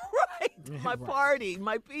for me. Right, my party,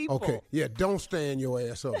 my people. Okay, yeah, don't stand your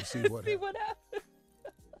ass up and see what See happens. what happens.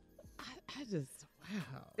 I just,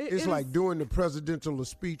 wow. It's like doing the presidential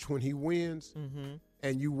speech when he wins,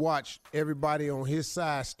 and you watch everybody on his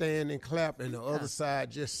side stand and clap, and the other side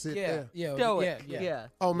just sit there. Yeah.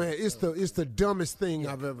 Oh man, it's the dumbest thing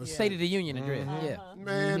I've ever seen. State of the Union address. Yeah.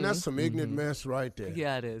 Man, that's some ignorant mess right there.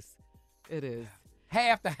 Yeah, it is. It is.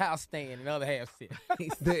 Half the House stand and the other half sit.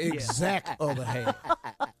 The exact other half.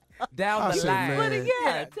 Down I the said, line. man,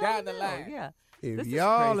 Yeah, down the line. Yeah. if This is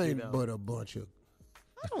y'all crazy, ain't though. but a bunch of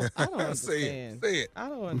I don't understand. Say it. I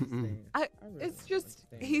don't understand. It's just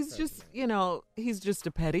he's just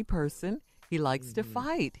a petty person. He likes to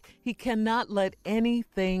fight. He cannot let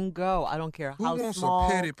anything go. I don't care Who how wants small.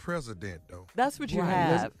 a petty president, though? That's what you Right.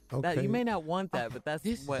 have. Okay. That, you may not want that, but that's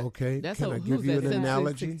what. Okay, That's can I who's give you that an since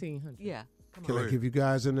analogy? 1600? Yeah. Come Can on. I give you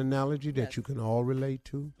guys an analogy that you can all relate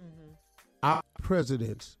to? Our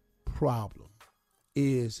president's problem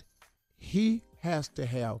is he has to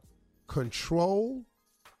have control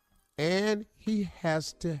and he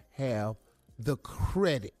has to have the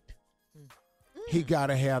credit. He got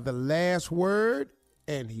to have the last word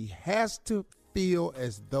and he has to feel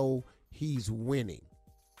as though he's winning,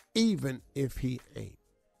 even if he ain't.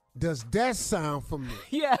 Does that sound familiar?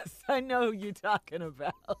 Yes, I know who you're talking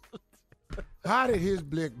about. How did his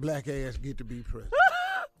black ass get to be president?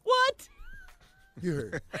 What? You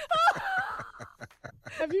heard.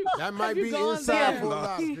 Have you? That might have you be gone inside there? for a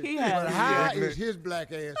lot of He people. has. But how is his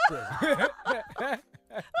black ass president?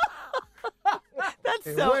 That's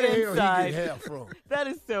And so where the hell he inside. get hair from? That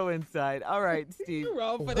is so inside. All right, Steve. You're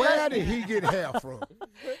wrong for Where that. did he get hair from?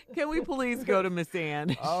 Can we please go to Miss Ann?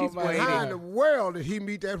 She's How in waiting. the world did he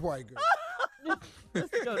meet that white girl?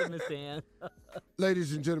 Let's go to Miss Ann.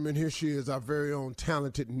 Ladies and gentlemen, here she is, our very own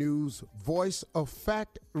talented news voice of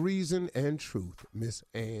fact, reason, and truth, Miss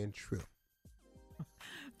Ann Tripp.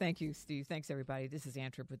 Thank you, Steve. Thanks, everybody. This is Ann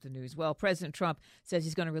Tripp with the news. Well, President Trump says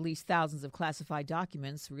he's going to release thousands of classified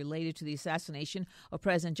documents related to the assassination of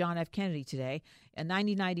President John F. Kennedy today. A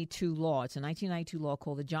 1992 law, it's a 1992 law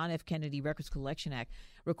called the John F. Kennedy Records Collection Act,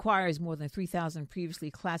 requires more than 3,000 previously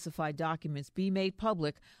classified documents be made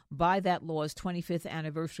public by that law's 25th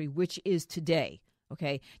anniversary, which is today.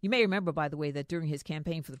 Okay. You may remember, by the way, that during his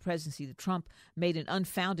campaign for the presidency, that Trump made an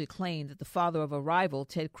unfounded claim that the father of a rival,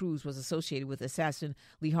 Ted Cruz, was associated with assassin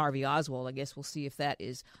Lee Harvey Oswald. I guess we'll see if that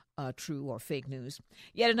is true or fake news.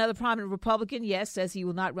 Yet another prominent Republican, says he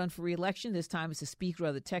will not run for re-election. This time it's the Speaker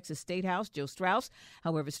of the Texas State House, Joe Strauss.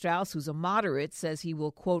 However, Strauss, who's a moderate, says he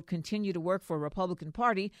will, quote, continue to work for a Republican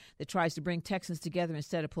Party that tries to bring Texans together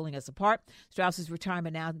instead of pulling us apart. Strauss's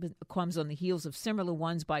retirement announcement comes on the heels of similar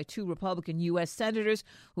ones by two Republican U.S. senators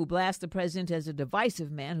who blast the president as a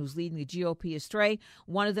divisive man who's leading the GOP astray.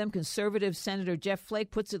 One of them, conservative Senator Jeff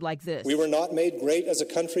Flake, puts it like this. We were not made great as a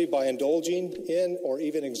country by indulging in or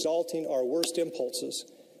even exalting our worst impulses,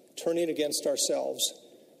 turning against ourselves,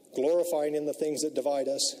 glorifying in the things that divide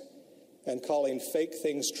us, and calling fake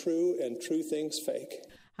things true and true things fake.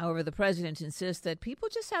 However, the president insists that people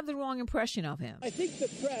just have the wrong impression of him. I think the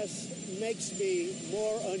press makes me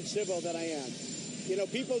more uncivil than I am. You know,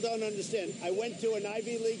 people don't understand. I went to an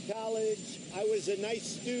Ivy League college. I was a nice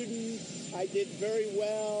student. I did very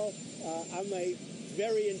well. I'm a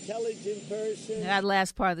very intelligent person. That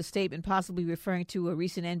last part of the statement possibly referring to a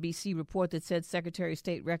recent NBC report that said Secretary of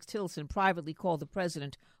State Rex Tillerson privately called the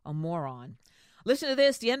president a moron. Listen to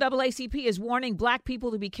this. The NAACP is warning black people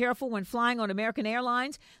to be careful when flying on American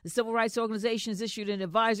Airlines. The civil rights organization has issued an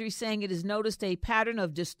advisory saying it has noticed a pattern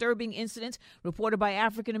of disturbing incidents reported by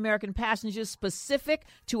African-American passengers specific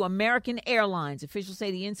to American Airlines. Officials say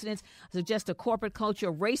the incidents suggest a corporate culture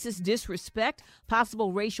of racist disrespect,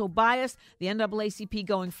 possible racial bias. The NAACP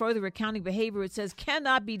going further, recounting behavior it says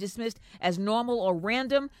cannot be dismissed as normal or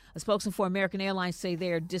random. A spokesman for American Airlines say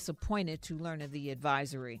they are disappointed to learn of the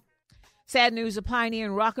advisory. Sad news, a pioneer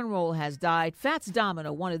in rock and roll has died. Fats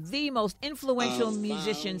Domino, one of the most influential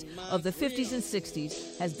musicians of the 50s and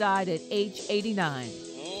 60s, has died at age 89.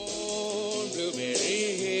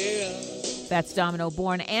 Fats Domino,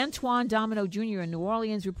 born Antoine Domino Jr. in New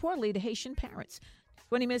Orleans, reportedly to Haitian parents.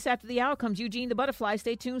 20 minutes after the hour comes Eugene the Butterfly.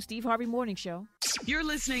 Stay tuned, Steve Harvey Morning Show. You're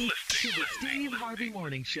listening to the Steve Harvey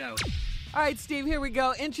Morning Show. All right, Steve, here we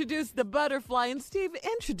go. Introduce the butterfly. And Steve,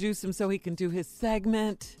 introduce him so he can do his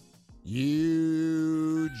segment.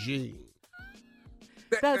 Eugene.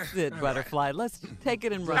 That's it, Butterfly. Let's take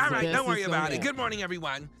it and run. All right, don't worry about it. Good morning,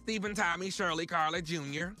 everyone. Stephen, Tommy, Shirley, Carla,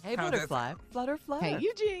 Jr. Hey, Butterfly. Flutter, flutter. Hey,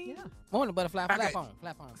 Eugene. Yeah. Morning, Butterfly. Okay. Flap on,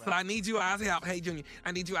 bro. So I need you all's help. Hey, Junior,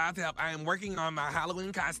 I need you all's help. I am working on my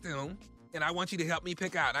Halloween costume, and I want you to help me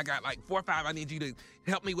pick out. I got like 4 or 5. I need you to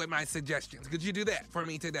help me with my suggestions. Could you do that for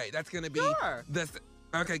me today? That's going to be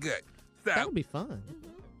Okay, good. So that would be fun.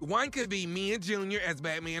 One could be me and Junior as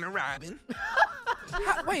Batman and Robin.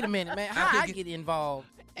 Wait a minute, man. How I get involved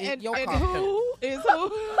in your and costume? who is who?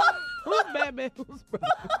 Who's Batman? Who's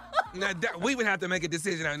Now, we would have to make a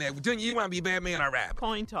decision on that. Junior, you want to be Batman or Robin?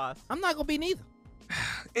 Coin toss. I'm not going to be neither.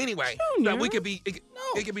 Anyway, Junior? so we could be,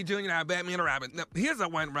 it could be Junior and I, Batman or Robin. Now, here's a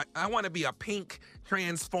one. I want to be a pink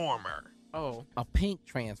transformer. Oh. A pink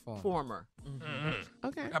transformer. Mm-hmm.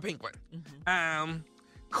 Okay. A pink one. Mm-hmm.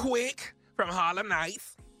 Quick from Harlem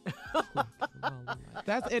Nights.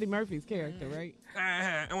 That's Eddie Murphy's character, right?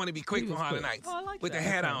 I want to be Quick from Harlem Nights with the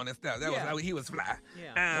hat on and stuff. That was he was fly.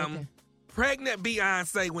 Yeah. Pregnant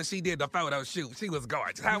Beyonce when she did the photo shoot, she was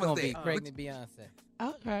gorgeous. How was that? Pregnant Beyonce.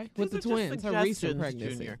 Okay. With the twins, her recent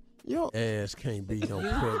pregnancy. Junior. Your ass can't be no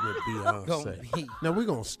pregnant Beyonce. Now we're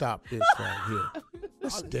gonna stop this right here.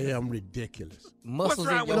 That's damn ridiculous. Muscles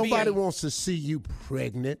in your Nobody wants to see you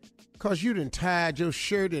pregnant. Cause you done tied your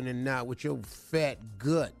shirt in a knot with your fat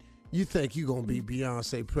gut. You think you gonna be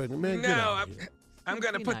Beyonce pregnant? Man, get out of here. I'm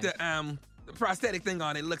gonna put the prosthetic thing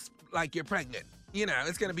on. It looks like you're pregnant. You know,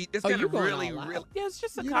 it's gonna really. Yeah, it's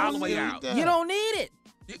just a all the way out. that. You don't need it.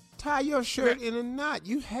 Tie your shirt in a knot.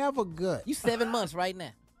 You have a gut. You 7 months right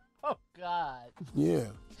now. Oh God. Yeah.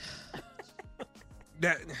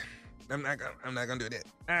 I'm not gonna do that.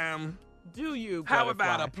 Do you? How Butterfly?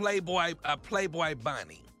 about a Playboy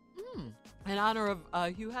bunny? In honor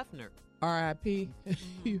of Hugh Hefner. R.I.P.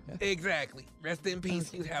 Exactly. Rest in peace,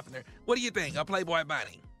 Hugh Hefner. What do you think? A Playboy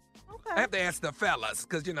bunny? Okay. I have to ask the fellas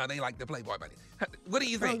because you know they like the Playboy bunny. What do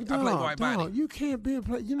you think? A Playboy bunny? You can't be a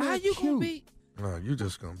Playboy. You're not How you cute. gonna be? No, you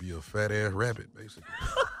just gonna be a fat ass rabbit, basically.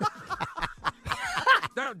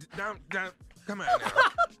 Don't. Come on now.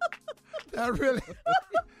 That really.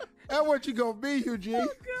 That's what you gonna be, Eugene. Oh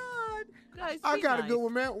God. Guys, I be got nice. a good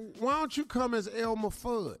one, man. Why don't you come as Elmer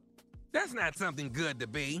Fudd? That's not something good to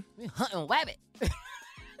be. Hunting rabbit. You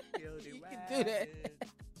can do that.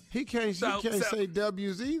 He can't say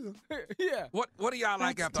W's either. Yeah. What do y'all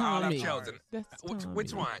like That's after all I've Tommy. chosen? That's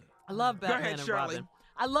Which one? I love Go Batman ahead, and Shirley. Robin.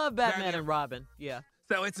 I love Batman and Robin. Yeah.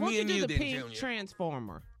 So it's Why me don't and you you do the then, pink Junior.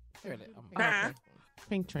 transformer? Huh?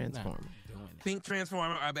 Pink transformer. Pink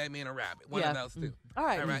Transformer or Batman and Robin. One of those two. All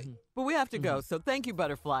right. All right. But we have to go. So thank you,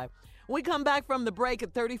 Butterfly. When we come back from the break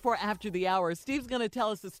at 34 after the hour, Steve's going to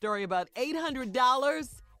tell us a story about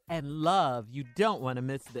 $800 and love. You don't want to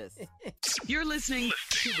miss this. You're listening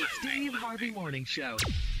to the Steve Harvey Morning Show.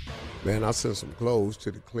 Man, I sent some clothes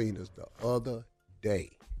to the cleaners the other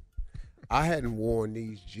day. I hadn't worn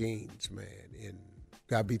these jeans, man, in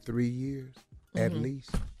gotta be 3 years at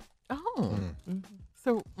least. Oh.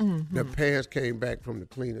 So the pants came back from the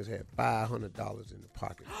cleaners, had $500 in the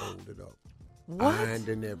pocket, folded up, What? ironed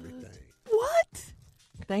and everything. What?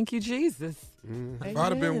 Thank you, Jesus. If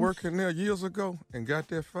I'd have been working there years ago and got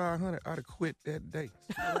that 500, I'd have quit that day.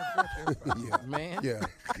 Yeah, Man. yeah.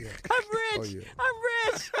 I'm rich. Oh, yeah. I'm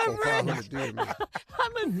rich. I'm Oh, 500 rich. did, man.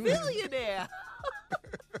 I'm a millionaire.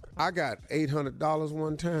 I got $800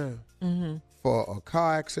 one time for a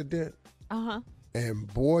car accident. Uh-huh.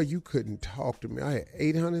 And, boy, you couldn't talk to me. I had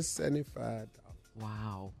 $875.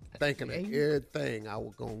 Wow. Thinking of everything I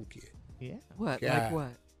was going to get. Yeah. What? God. Like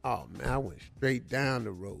what? Oh, man, I went straight down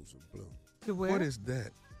to Rose and Bloom. To where? What is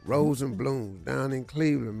that? Rose and Blooms down in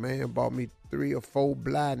Cleveland, man. Bought me 3 or 4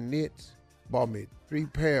 blind knits. Bought me 3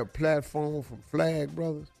 pair of platforms from Flag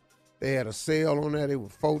Brothers. They had a sale on that. They were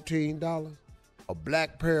 $14. A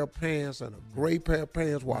black pair of pants and a gray pair of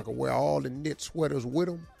pants where I could wear all the knit sweaters with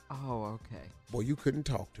them. Oh, okay. Boy, you couldn't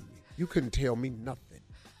talk to me. You couldn't tell me nothing.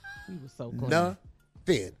 We were so close.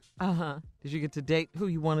 Nothing. Uh-huh. Did you get to date who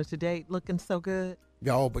you wanted to date looking so good?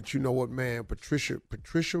 Y'all, but you know what, man? Patricia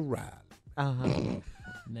Riley. Uh-huh.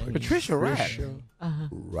 Patricia Riley. Uh-huh.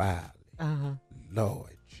 Riley. Uh-huh.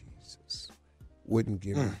 Lord Jesus. Wouldn't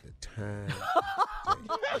give me the time.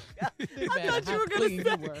 I thought you were going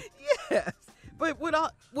to say, yes. But with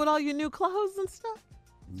all your new clothes and stuff?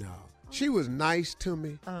 No. She was nice to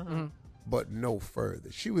me, Uh-huh. but no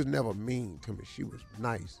further. She was never mean to me. She was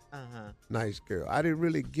nice. Uh-huh. Nice girl. I didn't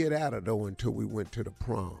really get at her, though, until we went to the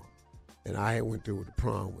prom. And I had went to the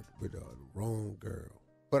prom with the wrong girl.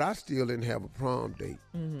 But I still didn't have a prom date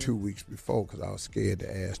 2 weeks before because I was scared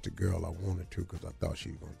to ask the girl I wanted to because I thought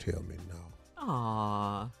she was going to tell me no.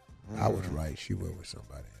 Aw. I was right. She went with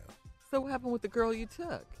somebody else. So what happened with the girl you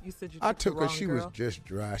took? You said you took I took the her. wrong She girl? was just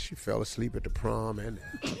dry. She fell asleep at the prom and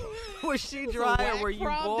Was she dry or were you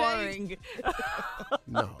boring?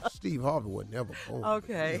 no, Steve Harvey was never born.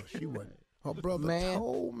 Okay. No, she wasn't. Her brother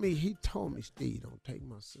told me, Steve, don't take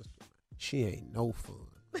my sister. Man. She ain't no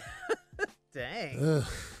fun. Dang. Ugh.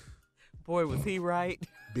 Boy, was he right.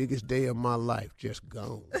 Biggest day of my life, just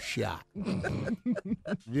gone, shot. Then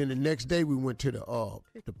the next day we went to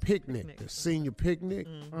the picnic, the senior picnic.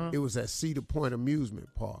 It was at Cedar Point Amusement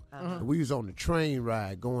Park. And we was on the train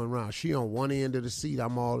ride going around. She on one end of the seat,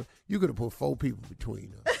 you could have put 4 people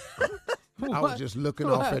between us. I was just looking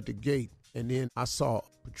off at the gate, and then I saw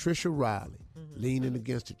Patricia Riley leaning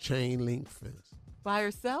against a chain link fence. By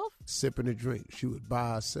herself? Sipping a drink. She was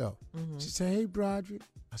by herself. She said, "Hey, Broderick."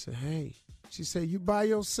 I said, "Hey." She said, "You by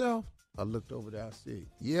yourself?" I looked over there. I said,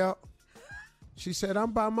 "Yep." She said,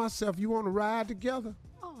 "I'm by myself. You want to ride together?"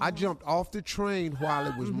 I jumped off the train while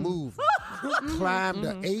it was moving, climbed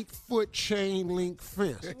an 8-foot chain link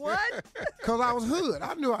fence. What? Because I was hood.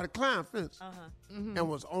 I knew how to climb fence. And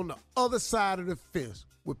was on the other side of the fence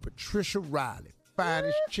with Patricia Riley,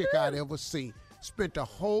 finest chick I'd ever seen. Spent the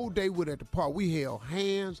whole day with her at the park. We held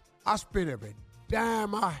hands. I spent every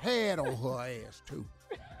dime I had on her ass, too.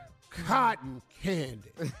 Cotton candy.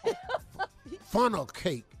 Funnel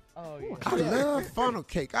cake. Oh, yeah. I love funnel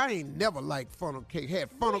cake. I ain't never liked funnel cake. Had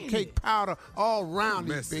funnel cake powder all around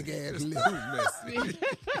these big ass lips.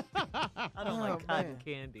 I don't like cotton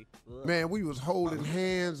candy. Ugh. Man, we was holding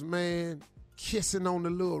hands, man, kissing on the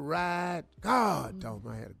little ride. God, dog,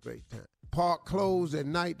 I had a great time. Park closed at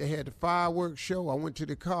night. They had the fireworks show. I went to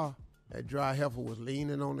the car. That dry heifer was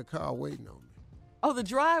leaning on the car waiting on me. Oh, the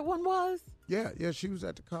dry one was? Yeah, she was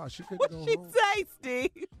at the car. She couldn't go What'd she home. say,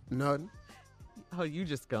 Steve? Nothing. Oh, you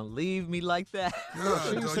just gonna leave me like that? She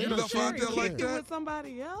No, said you no, left she out there didn't like care. that? With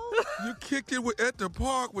somebody else? You kicked it at the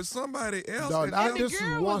park with somebody else. Dog,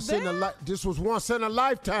 this was once in a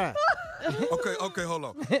lifetime. Okay, hold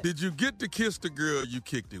on. Did you get to kiss the girl you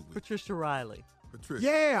kicked it with? Patricia Riley. Patricia.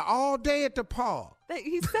 Yeah, all day at the park.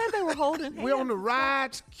 He said they were holding hands. We on the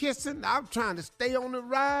rides, kissing. I'm trying to stay on the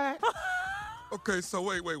ride. Okay, so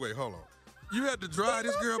wait, hold on. You had to drive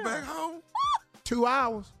this girl back home? 2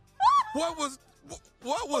 hours. What was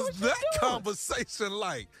that conversation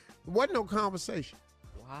like? Wasn't no conversation.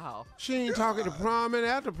 Wow. She ain't talking to prom, and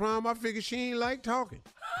after prom, I figured she ain't like talking.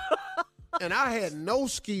 And I had no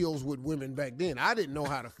skills with women back then. I didn't know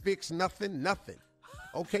how to fix nothing.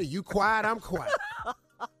 Okay, you quiet, I'm quiet.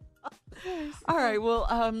 All right, well,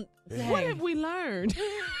 What have we learned?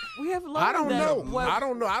 We have learned I don't that- know. well- I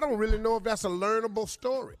don't know. I don't really know if that's a learnable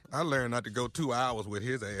story. I learned not to go 2 hours with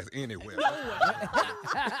his ass anywhere.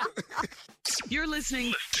 You're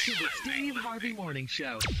listening to the Steve Harvey Morning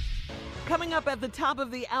Show. Coming up at the top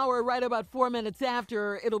of the hour, right about 4 minutes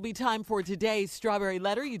after, it'll be time for today's Strawberry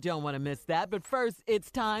Letter. You don't want to miss that. But first,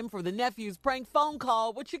 it's time for the nephew's prank phone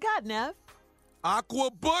call. What you got, Neff?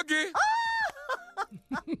 Aqua Boogie.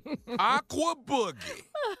 Aqua Boogie.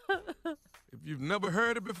 If you've never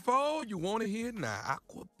heard it before, you want to hear it now.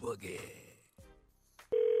 Aqua Boogie.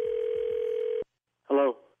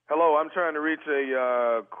 Hello. Hello, I'm trying to reach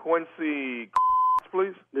a Quincy,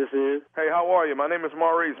 please. This is. Hey, how are you? My name is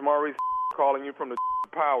Maurice. Maurice calling you from the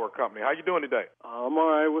power company. How you doing today? I'm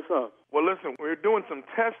all right. What's up? Well, listen, we're doing some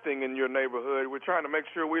testing in your neighborhood. We're trying to make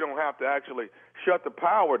sure we don't have to actually shut the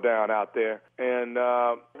power down out there. And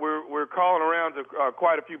we're calling around to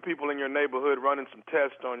quite a few people in your neighborhood running some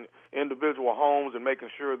tests on individual homes and making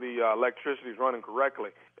sure the electricity is running correctly.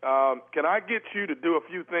 Can I get you to do a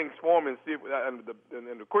few things for me and see if,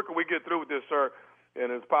 and the quicker we get through with this, sir, and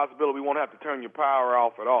there's a possibility we won't have to turn your power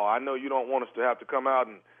off at all. I know you don't want us to have to come out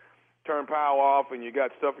and turn power off and you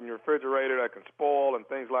got stuff in your refrigerator that can spoil and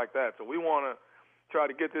things like that. So we want to try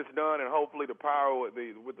to get this done, and hopefully the power with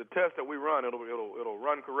the test that we run, it'll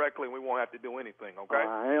run correctly, and we won't have to do anything. Okay?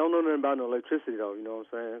 I don't know nothing about no electricity though. You know what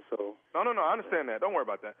I'm saying? So no, I understand that. Don't worry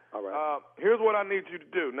about that. All right. Here's what I need you to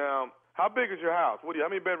do. Now, how big is your house? How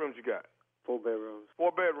many bedrooms you got? 4 bedrooms.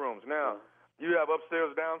 4 bedrooms. Now, you have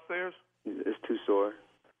upstairs, downstairs? It's 2-story.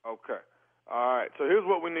 Okay. All right. So here's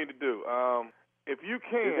what we need to do. If you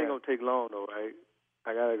can, this ain't gonna take long though, right?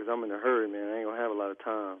 I got it because I'm in a hurry, man. I ain't gonna have a lot of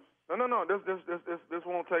time. No. This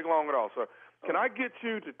won't take long at all, sir. Can I get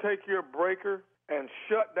you to take your breaker and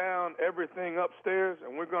shut down everything upstairs,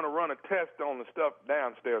 and we're going to run a test on the stuff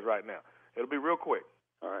downstairs right now. It'll be real quick.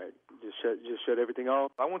 All right. Just shut everything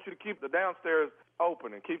off. I want you to keep the downstairs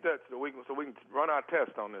open and keep that so we can run our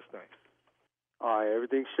test on this thing. All right.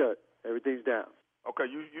 Everything's shut. Everything's down. Okay.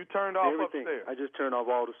 You turned off everything. Upstairs. I just turned off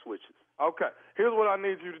all the switches. Okay. Here's what I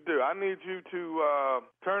need you to do. I need you to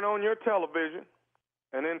turn on your television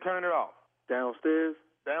and then turn it off. Downstairs?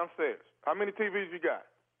 Downstairs. How many TVs you got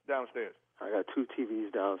downstairs? I got 2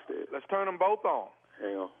 TVs downstairs. Let's turn them both on.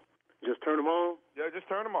 Hang on. Just turn them on? Yeah, just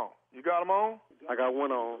turn them on. You got them on? I got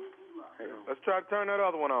one on. Hang on. Let's try to turn that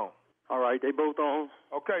other one on. All right, they both on.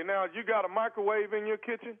 Okay, now you got a microwave in your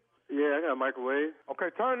kitchen? Yeah, I got a microwave. Okay,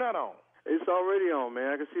 turn that on. It's already on,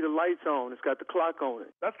 man. I can see the lights on. It's got the clock on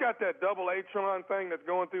it. That's got that double Atron thing that's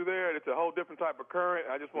going through there. It's a whole different type of current.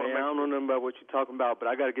 I just want to I don't know nothing about what you're talking about, but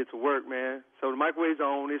I got to get to work, man. So the microwave's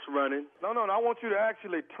on. It's running. No. I want you to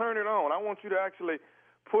actually turn it on. I want you to actually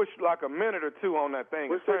push like a minute or two on that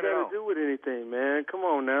thing. What's that got to do with anything, man? Come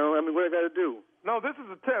on now. I mean, what I got to do? No, this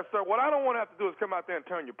is a test, sir. What I don't want to have to do is come out there and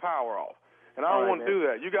turn your power off. And I don't want to do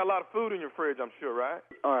that. You got a lot of food in your fridge, I'm sure, right?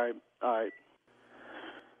 All right.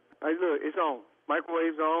 Hey, look, it's on.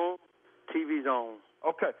 Microwave's on. TV's on.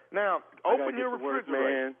 Okay. Now, open your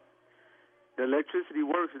refrigerator. Man. The electricity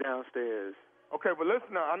works downstairs. Okay, but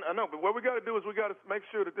listen now. I know, but what we got to do is we got to make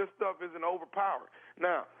sure that this stuff isn't overpowered.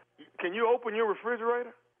 Now, can you open your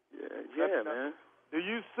refrigerator? Yeah, man. Do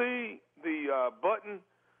you see the button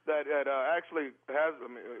that actually has? I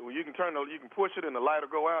mean, you can you can push it and the light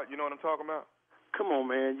will go out. You know what I'm talking about? Come on,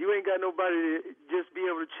 man. You ain't got nobody to just be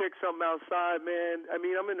able to check something outside, man. I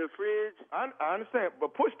mean, I'm in the fridge. I understand,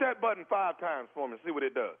 but push that button 5 times for me and see what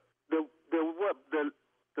it does. The what?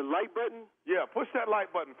 The light button? Yeah, push that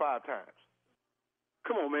light button 5 times.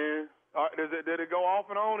 Come on, man. Did it go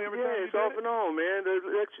off and on every time? Yeah, it's off and on, man.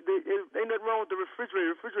 Ain't nothing wrong with the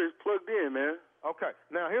refrigerator. The refrigerator's plugged in, man. Okay.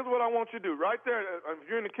 Now, here's what I want you to do. Right there, if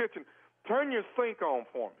you're in the kitchen, turn your sink on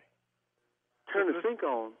for me. Turn the sink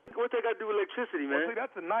on? What's that got to do with electricity, man? Well, see,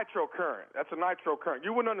 that's a nitro current.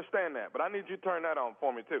 You wouldn't understand that, but I need you to turn that on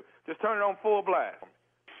for me, too. Just turn it on full blast.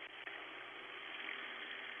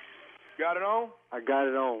 Got it on? I got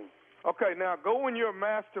it on. Okay, now go in your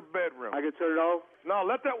master bedroom. I can turn it off? No,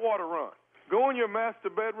 let that water run. Go in your master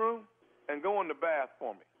bedroom and go in the bath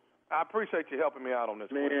for me. I appreciate you helping me out on this.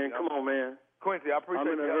 Man, Quincy. come on, man. Quincy, I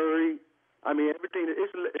appreciate you. I'm in a hurry. I mean, everything's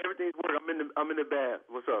working. I'm in the bath.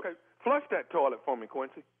 What's up? Okay, flush that toilet for me,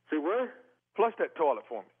 Quincy. Say what? Flush that toilet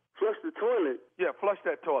for me. Flush the toilet? Yeah, flush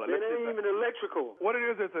that toilet. Man, it ain't even electrical. What it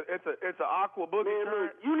is, it's an aqua boogie. Man,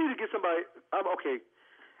 look, you need to get somebody. I'm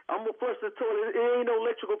gonna flush the toilet. It ain't no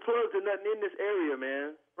electrical plugs or nothing in this area,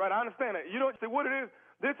 man. Right, I understand that. You don't see what it is.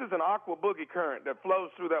 This is an aqua boogie current that flows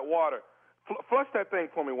through that water. Flush that thing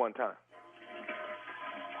for me one time.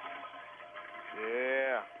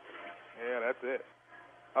 Yeah, that's it.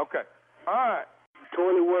 Okay. All right.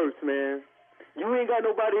 Toilet works, man. You ain't got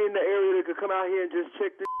nobody in the area that could come out here and just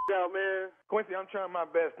check this out, man. Quincy, I'm trying my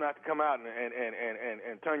best not to come out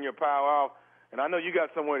and turn your power off. And I know you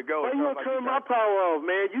got somewhere to go. Why you gonna turn my power off,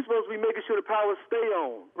 man? You supposed to be making sure the power stay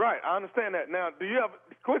on. Right, I understand that. Now,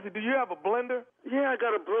 Quincy, do you have a blender? Yeah, I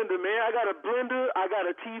got a blender, man. I got a blender, I got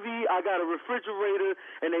a TV, I got a refrigerator,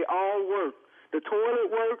 and they all work. The toilet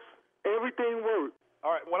works, everything works.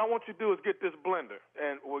 All right, what I want you to do is get this blender,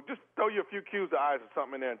 and we'll just throw you a few cubes of ice or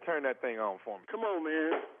something in there and turn that thing on for me. Come on,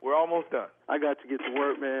 man. We're almost done. I got to get to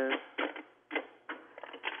work, man.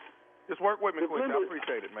 Just work with me, Quincy. I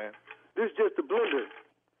appreciate it, man. This is just the blender.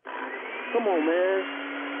 Come on, man.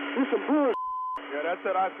 This some bullshit. Yeah, that's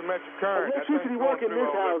that isometric current. Electricity work in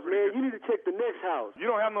this house, man. You need to check the next house. You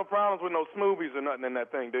don't have no problems with no smoothies or nothing in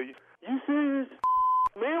that thing, do you? You serious?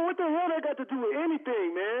 Man, what the hell that got to do with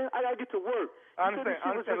anything, man? I got to get to work. I understand.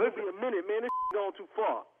 This shit was just gonna be a minute, man. This going too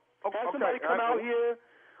far. Okay, Have somebody come out here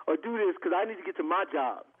or do this because I need to get to my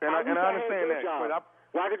job. And I understand that.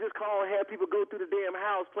 Well, I could just call and have people go through the damn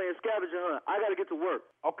house playing scavenger hunt. I got to get to work.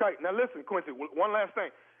 Okay, now listen, Quincy, one last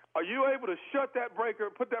thing. Are you able to shut that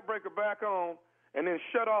breaker, put that breaker back on, and then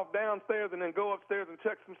shut off downstairs and then go upstairs and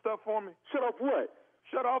check some stuff for me? Shut off what?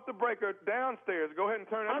 Shut off the breaker downstairs. Go ahead and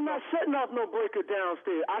turn it I'm not shutting off no breaker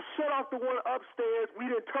downstairs. I shut off the one upstairs.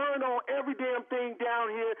 We done turned on every damn thing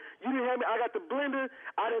down here. You didn't have me. I got the blender.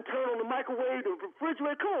 I done turned on the microwave, the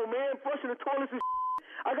refrigerator. Come on, man. Flushing the toilets and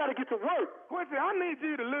I got to get to work. Quincy, I need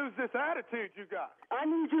you to lose this attitude you got. I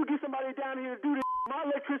need you to get somebody down here to do this. My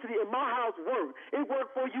electricity in my house work. It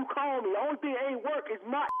worked for you. Call me. The only thing ain't work is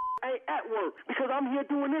my ain't at work because I'm here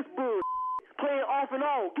doing this bull playing off and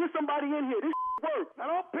on. Get somebody in here. This work. Now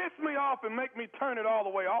don't piss me off and make me turn it all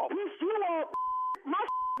the way off. Piss you off. My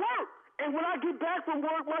work. And when I get back from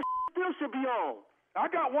work, my still should be on. I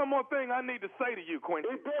got one more thing I need to say to you,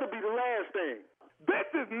 Quincy. It better be the last thing. This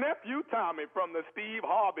is Nephew Tommy from the Steve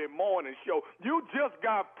Harvey Morning Show. You just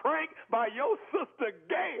got pranked by your sister,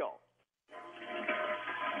 Gail.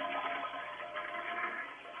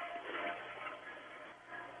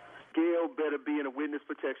 Gail better be in a witness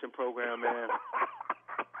protection program, man.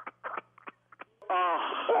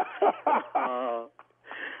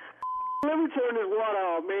 Let me turn this water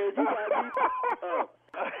off, man. You got me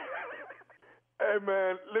Hey,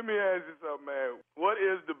 man, let me ask you something, man. What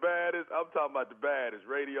is the baddest, I'm talking about the baddest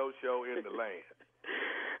radio show in the land?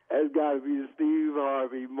 That's got to be the Steve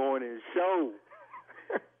Harvey Morning Show.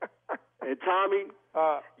 And Tommy,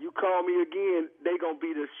 you call me again, they going to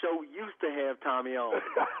be the show used to have Tommy on.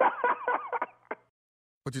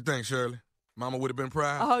 What you think, Shirley? Mama would have been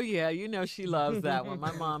proud. Oh, yeah. You know she loves that one.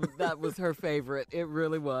 My mom, that was her favorite. It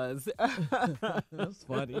really was. That's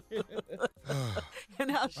funny.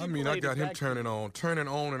 And how she I got him turning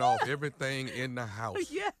on and off everything in the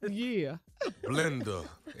house. Yeah. Blender,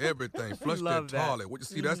 everything. Flush that toilet. What you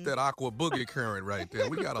see, that's that aqua boogie current right there.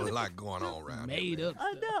 We got a lot going on around Made here. up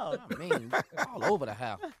I know. I mean, all over the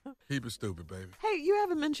house. Keep it stupid, baby. Hey, you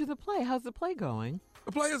haven't mentioned the play. How's the play going?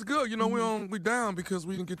 The play is good. You know, we down because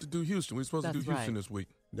we didn't get to do Houston. We supposed to do Houston this week.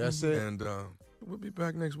 That's it? And we'll be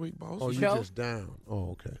back next week, boss. Oh, you just down.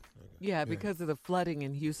 Oh, okay. Yeah, because of the flooding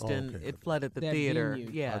in Houston, it flooded the That theater. venue.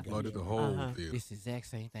 Yeah. Flooded the whole theater. This exact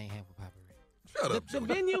same thing happened with Papa Ray. Shut up, The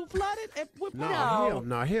Junior. venue flooded?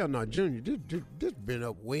 Hell no, Junior. This been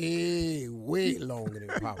up way longer than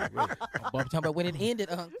Papa Ray. I'm talking about when it ended,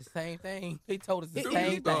 the same thing. He told us the Dude,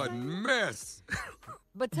 same you a thing. mess.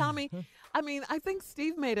 But Tommy, I think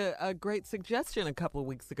Steve made a great suggestion a couple of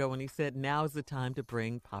weeks ago when he said now's the time to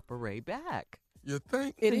bring Papa Ray back. You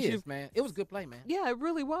think? It is, man. It was a good play, man. Yeah, it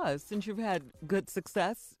really was. Since you've had good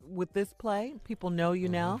success with this play, people know you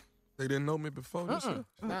now. They didn't know me before this year?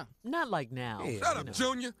 Not like now. Shut up,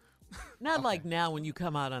 Junior. Not like now when you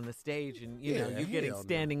come out on the stage and, you know, you're getting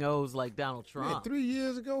standing O's like Donald Trump. Man, 3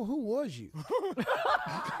 years ago, who was you?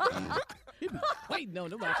 Wait, no,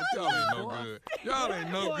 nobody. Y'all ain't no good. Y'all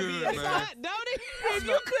ain't no good, man. Don't he? And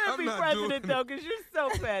you could I'm be not president, doing though, because you're so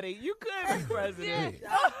petty. You could be president.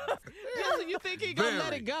 Justin, you think he gonna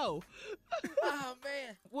let it go? Oh,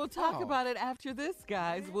 man. We'll talk about it after this,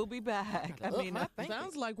 guys. We'll be back. I mean,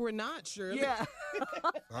 sounds like we're not, Shirley. yeah.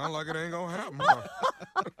 Sound like it ain't gonna happen,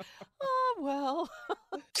 huh? Oh, well.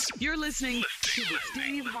 You're listening to the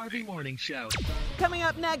Steve Harvey Morning Show. Coming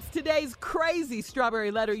up next, today's crazy strawberry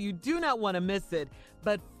letter. You do not want to miss it.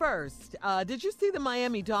 But first, did you see the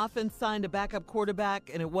Miami Dolphins signed a backup quarterback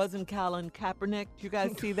and it wasn't Colin Kaepernick? Did you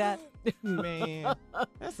guys see that? Man,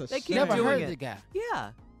 that's a They shame. keep Never doing heard it. the guy.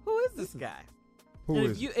 Yeah. Who is this guy? Who And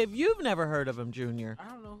is if you've never heard of him, Junior, I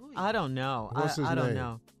don't know who he is. I don't know. What's his I don't name?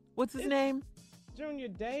 know. What's his name? Junior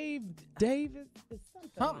Davis? It's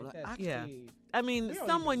something like that. Yeah. Steve. I mean, We don't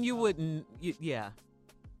someone even you know. wouldn't. Yeah.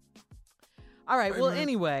 All right. Hey, Well, man.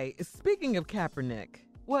 anyway, speaking of Kaepernick,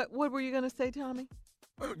 what were you gonna say, Tommy?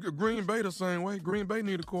 Green Bay the same way. Green Bay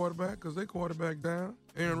need a quarterback because they quarterback down.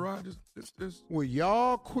 Aaron Rodgers, it's Well,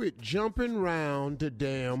 y'all quit jumping round the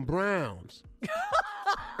damn Browns.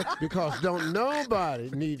 Because don't nobody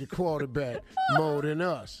need a quarterback more than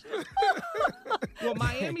us. Well,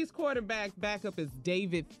 Miami's quarterback backup is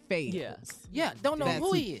David Fales. Yeah, don't know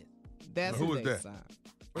who he is. That's Who who is they that? signed.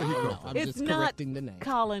 where he come I'm from? just correcting the name.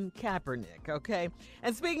 Colin Kaepernick, okay?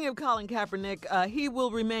 And speaking of Colin Kaepernick, he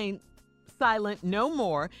will remain silent no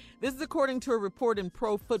more. This is according to a report in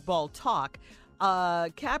Pro Football Talk.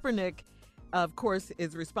 Kaepernick of course,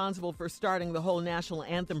 is responsible for starting the whole national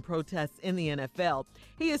anthem protests in the NFL.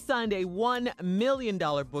 He has signed a $1 million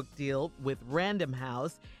book deal with Random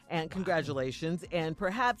House, and congratulations. And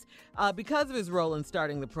perhaps because of his role in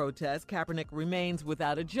starting the protest, Kaepernick remains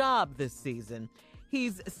without a job this season.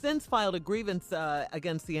 He's since filed a grievance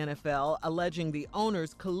against the NFL, alleging the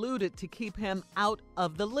owners colluded to keep him out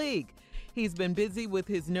of the league. He's been busy with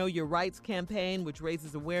his Know Your Rights campaign, which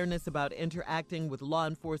raises awareness about interacting with law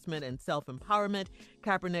enforcement and self-empowerment.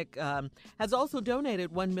 Kaepernick has also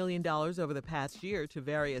donated $1 million over the past year to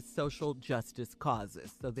various social justice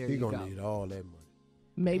causes. So there you go. He's going to need all that money.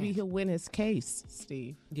 Maybe he'll win his case,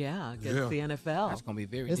 Steve. Yeah, against the NFL. That's going to be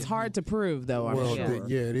very It's hard to prove, though, I'm sure.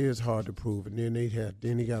 Yeah, it is hard to prove. And then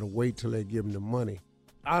he got to wait till they give him the money.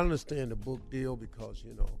 I understand the book deal because,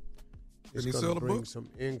 it's going to bring some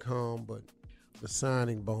income, but the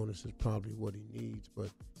signing bonus is probably what he needs. But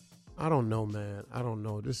I don't know, man. I don't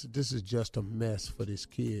know. This is just a mess for this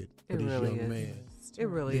kid, for this young man. It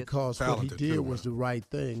really is. Because what he did was the right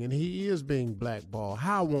thing, and he is being blackballed.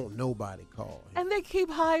 How won't nobody call him? And they keep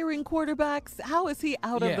hiring quarterbacks. How is he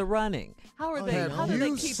out of the running? How are they? How do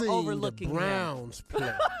they keep overlooking the Browns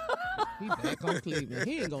play? He back on Cleveland.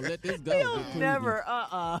 He ain't gonna let this go. He'll never.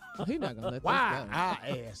 He not gonna let Why this go. our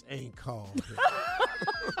ass ain't called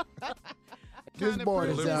him? This boy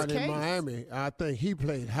is down in Miami. I think he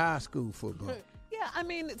played high school football. Yeah, I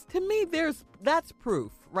mean, to me, that's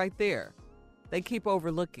proof right there. They keep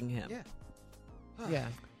overlooking him. Yeah.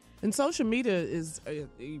 And social media is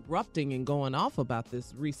erupting and going off about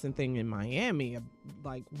this recent thing in Miami.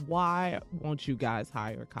 Like, why won't you guys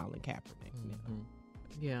hire Colin Kaepernick? Mm-hmm.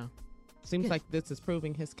 Yeah. Seems like this is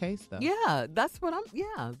proving his case, though. Yeah, that's what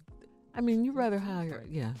I mean, you'd rather hire.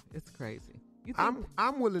 Yeah, it's crazy.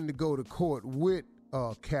 I'm willing to go to court with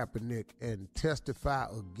Kaepernick and testify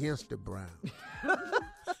against the Browns.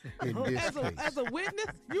 In this case. As a witness,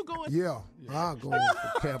 you going? Yeah, I'll go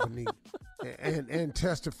for Kaepernick and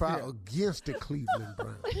testify against the Cleveland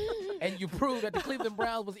Browns. And you prove that the Cleveland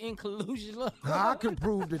Browns was in collusion. I can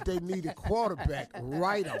prove that they need a quarterback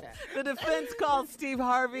right off. The defense called Steve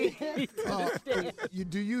Harvey.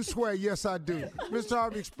 Do you swear? Yes, I do. Mr.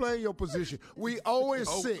 Harvey, explain your position. We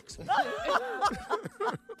 0-6.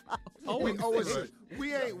 We 0-6.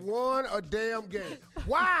 We ain't won a damn game.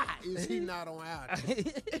 Why is he not on our team?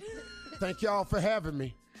 Thank y'all for having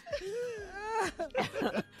me.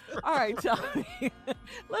 All right, Tommy.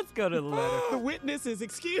 Let's go to the letter. The witness is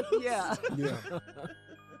excused. Yeah.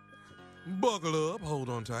 Buckle up. Hold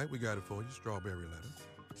on tight. We got it for you. Strawberry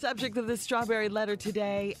letter. Subject of this strawberry letter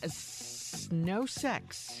today, no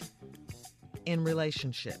sex in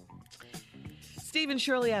relationship. Steve and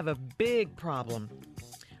Shirley, I have a big problem.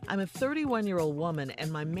 I'm a 31-year-old woman,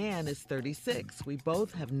 and my man is 36. We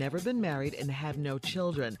both have never been married and have no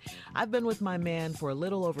children. I've been with my man for a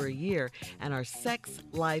little over a year, and our sex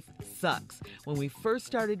life sucks. When we first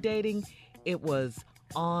started dating, it was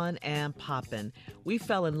on and poppin'. We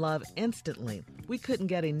fell in love instantly. We couldn't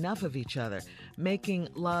get enough of each other, making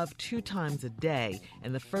love 2 times a day.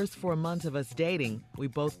 In the first 4 months of us dating, we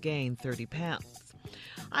both gained 30 pounds.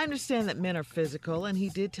 I understand that men are physical, and he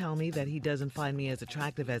did tell me that he doesn't find me as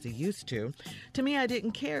attractive as he used to. To me, I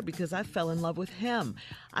didn't care because I fell in love with him.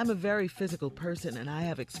 I'm a very physical person, and I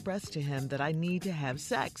have expressed to him that I need to have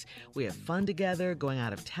sex. We have fun together, going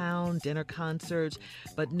out of town, dinner, concerts,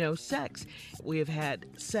 but no sex. We have had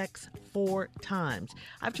sex 4 times.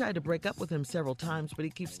 I've tried to break up with him several times, but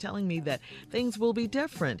he keeps telling me that things will be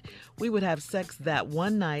different. We would have sex that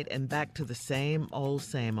one night and back to the same old,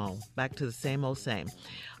 back to the same old, same.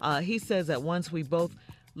 He says that once we both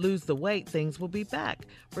lose the weight, things will be back.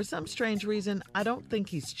 For some strange reason, I don't think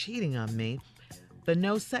he's cheating on me. The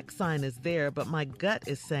no sex sign is there, but my gut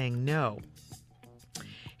is saying no.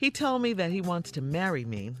 He told me that he wants to marry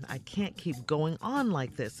me. I can't keep going on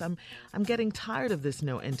like this. I'm getting tired of this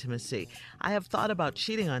no intimacy. I have thought about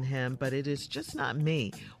cheating on him, but it is just not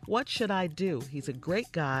me. What should I do? He's a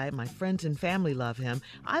great guy. My friends and family love him.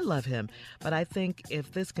 I love him. But I think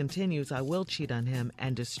if this continues, I will cheat on him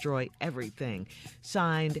and destroy everything.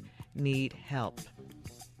 Signed, Need Help.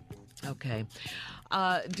 Okay.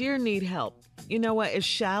 Dear Need Help, you know what? As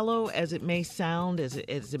shallow as it may sound, as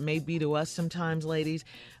it may be to us sometimes, ladies,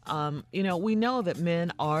 we know that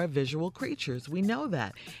men are visual creatures. We know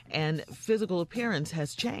that. And physical appearance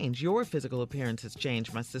has changed. Your physical appearance has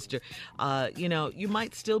changed, my sister. You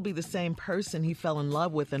might still be the same person he fell in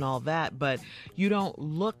love with and all that, but you don't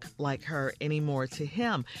look like her anymore to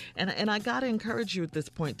him. And I got to encourage you at this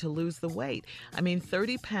point to lose the weight. I mean,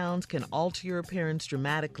 30 pounds can alter your appearance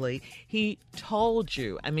dramatically. He told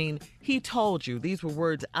you. These were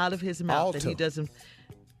words out of his mouth that he doesn't...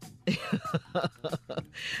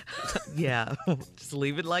 Yeah, just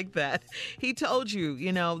leave it like that. He told you,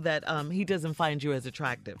 that he doesn't find you as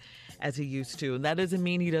attractive as he used to. And that doesn't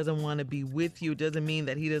mean he doesn't want to be with you. It doesn't mean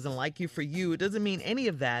that he doesn't like you for you. It doesn't mean any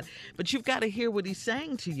of that. But you've got to hear what he's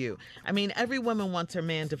saying to you. I mean, every woman wants her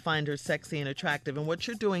man to find her sexy and attractive. And what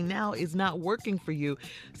you're doing now is not working for you.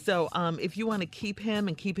 So if you want to keep him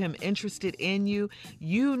and keep him interested in you,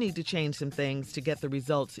 you need to change some things to get the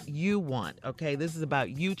results you want. Okay, this is about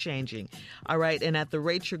you changing. All right, and at the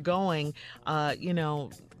rate you're going,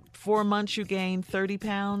 4 months you gain 30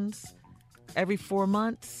 pounds. Every 4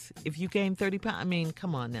 months, if you gain 30 pounds, I mean,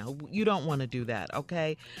 come on now. You don't want to do that,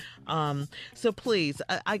 okay? So please,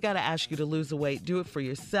 I got to ask you to lose the weight. Do it for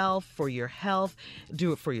yourself, for your health.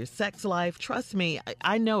 Do it for your sex life. Trust me,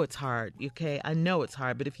 I know it's hard, okay? I know it's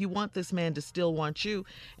hard. But if you want this man to still want you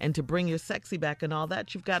and to bring your sexy back and all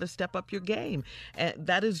that, you've got to step up your game.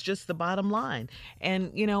 That is just the bottom line.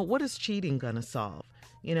 And, what is cheating going to solve?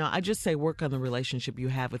 I just say work on the relationship you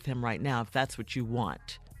have with him right now if that's what you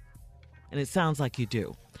want. And it sounds like you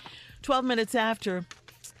do. 12 minutes after,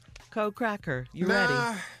 Code Cracker, you ready?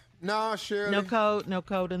 Nah, Shirley. No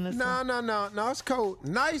code in this one? No, it's code.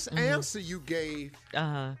 Nice answer you gave,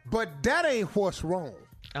 but that ain't what's wrong.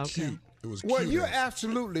 Okay. Cute. It was Well, cute. you're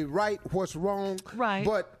absolutely right what's wrong. Right.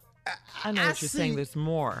 But I know what you're saying. There's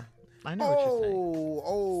more. I know what you're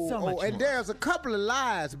saying. So much and more. there's a couple of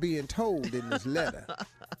lies being told in this letter.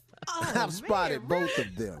 I've spotted both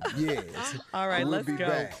of them. Yes. All right, we'll let's be go.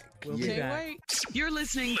 back. We'll be back. You're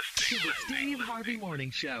listening to the Steve Harvey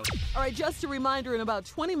Morning Show. All right, just a reminder, in about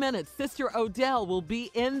 20 minutes, Sister Odell will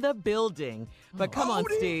be in the building. But come on,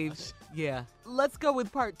 Steve. Yeah. Let's go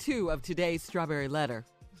with part 2 of today's Strawberry Letter.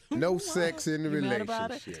 No sex in the You mad about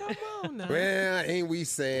relationship. it? Come on now. Well, ain't we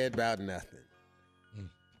sad about nothing?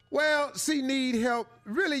 Well, see, need help.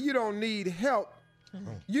 Really, you don't need help.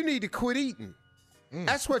 You need to quit eating.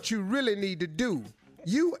 That's what you really need to do.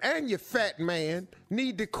 You and your fat man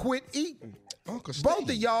need to quit eating. Uncle Steve. Both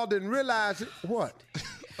of y'all didn't realize it. What?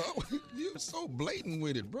 Oh, you're so blatant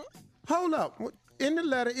with it, bro. Hold up. In the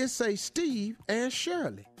letter, it say Steve and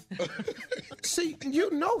Shirley. See, you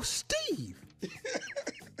know Steve.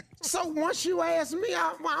 So once you ask me,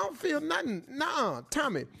 I don't feel nothing. Nuh-uh,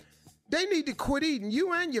 Tommy. They need to quit eating,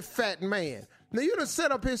 you and your fat man. Now, you done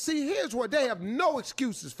set up here. See, here's what they have no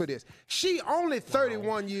excuses for this. She only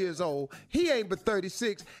 31 years old. He ain't but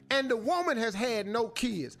 36. And the woman has had no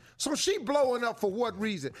kids. So she blowing up for what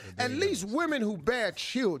reason? At least women who bear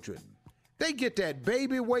children, they get that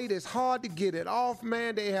baby weight. It's hard to get it off,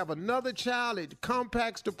 man. They have another child. It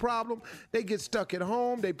compacts the problem. They get stuck at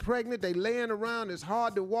home. They pregnant. They laying around. It's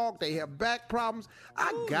hard to walk. They have back problems.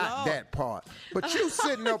 I got that part. But you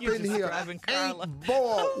sitting up in here ain't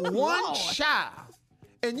born one child.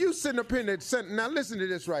 And you sitting up in there. Now listen to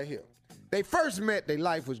this right here. They first met. Their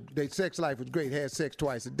sex life was great. Had sex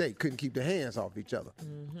twice a day. Couldn't keep their hands off each other.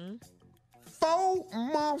 4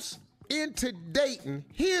 months into dating,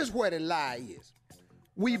 here's where the lie is.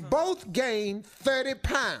 We both gained 30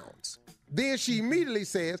 pounds. Then she immediately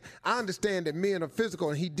says, I understand that men are physical,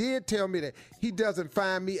 and he did tell me that he doesn't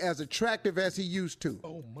find me as attractive as he used to.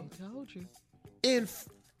 Oh, my. I told you.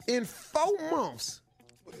 In 4 months,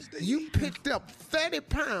 you picked up 30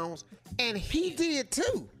 pounds, and he did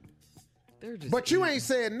too. But you ain't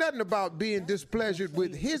saying nothing about being displeasured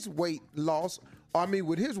with his weight loss,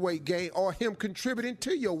 with his weight gain, or him contributing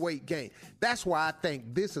to your weight gain. That's why I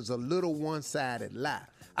think this is a little one-sided lie.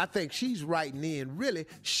 I think she's writing in, really,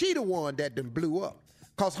 she the one that done blew up.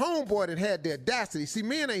 Because homeboy done had the audacity. See,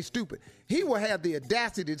 men ain't stupid. He will have the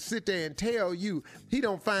audacity to sit there and tell you he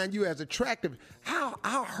don't find you as attractive. How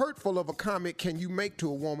hurtful of a comment can you make to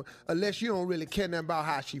a woman unless you don't really care nothing about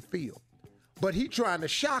how she feel? But he trying to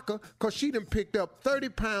shock her because she done picked up 30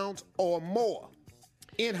 pounds or more.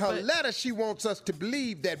 In her letter, she wants us to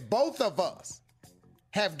believe that both of us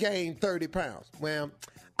have gained 30 pounds. Well,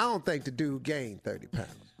 I don't think the dude gained 30 pounds.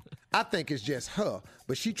 I think it's just her,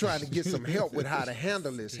 but she trying to get some help with how to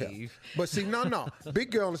handle this help. But see, no.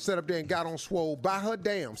 Big girl sat up there and got on swole by her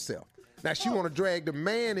damn self. Now, she want to drag the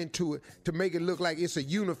man into it to make it look like it's a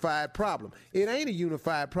unified problem. It ain't a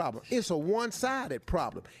unified problem. It's a one-sided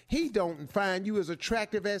problem. He don't find you as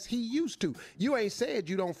attractive as he used to. You ain't said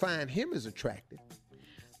you don't find him as attractive.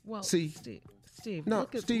 Well, see, Steve, no,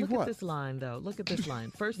 look at what? this line, though. Look at this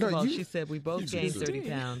line. First of all, she said we both gained 30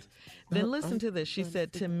 pounds. Then listen to this. She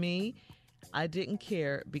said, to me, I didn't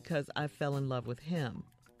care because I fell in love with him.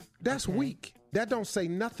 That's weak. That don't say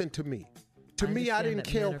nothing to me. To me, I understand didn't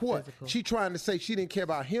that care men are what. physical. She trying to say she didn't care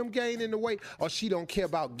about him gaining the weight, or she don't care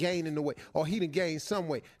about gaining the weight, or he didn't gain some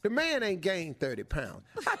weight. The man ain't gained 30 pounds.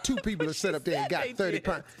 How two people have set up there and got 30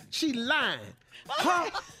 pounds? She lying. Her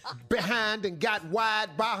behind and got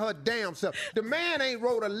wide by her damn self. The man ain't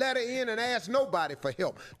wrote a letter in and asked nobody for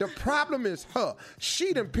help. The problem is her.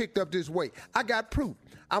 She done picked up this weight. I got proof.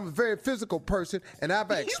 I'm a very physical person, and I've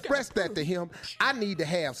expressed that to him. I need to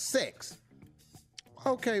have sex.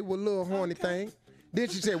 Okay, well, little horny thing. Then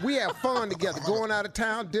she said, we have fun together, going out of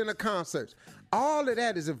town, dinner, concerts. All of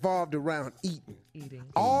that is involved around eating.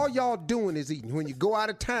 All y'all doing is eating. When you go out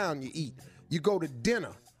of town, you eat. You go to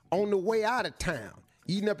dinner on the way out of town,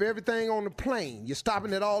 eating up everything on the plane. You're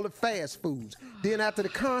stopping at all the fast foods. Then after the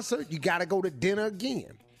concert, you got to go to dinner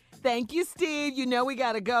again. Thank you, Steve. You know we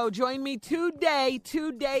got to go. Join me today.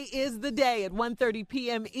 Today is the day at 1:30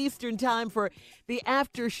 p.m. Eastern Time for the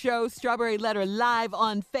after show Strawberry Letter live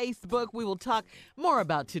on Facebook. We will talk more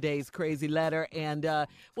about today's crazy letter, and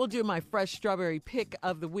we'll do my fresh strawberry pick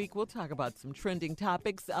of the week. We'll talk about some trending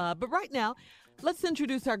topics. But right now, let's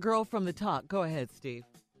introduce our girl from the talk. Go ahead, Steve.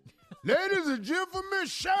 Ladies and gentlemen,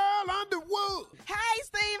 Cheryl Underwood. Hey,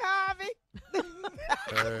 Steve Harvey.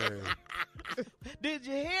 Did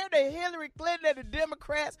you hear that Hillary Clinton and the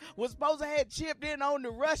Democrats was supposed to have chipped in on the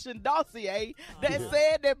Russian dossier that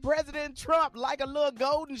said that President Trump like a little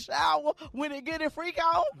golden shower when he get a freak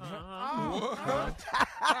on?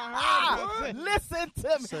 Listen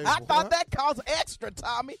to me. Say I thought what? that cost extra,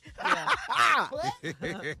 Tommy.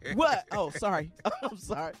 What? Oh, sorry. I'm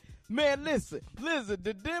sorry. Man, listen,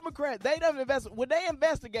 the Democrats, they don't invest. When they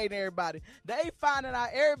investigating everybody, they finding out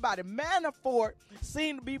everybody. Manafort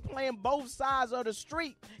seemed to be playing both sides of the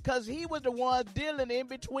street because he was the one dealing in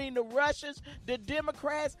between the Russians, the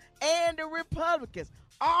Democrats, and the Republicans.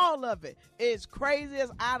 All of it is crazy as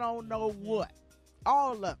I don't know what.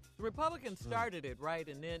 All of it. The Republicans started it, right?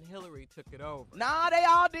 And then Hillary took it over. Nah, they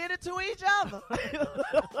all did it to each other.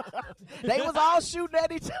 They was all shooting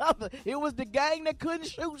at each other. It was the gang that couldn't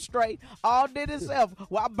shoot straight. All did itself.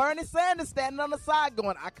 While Bernie Sanders standing on the side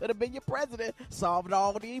going, I could have been your president, solved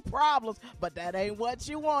all these problems, but that ain't what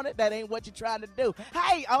you wanted. That ain't what you're trying to do.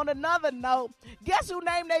 Hey, on another note, guess who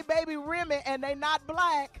named their baby Remy and they not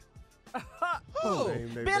black? Who?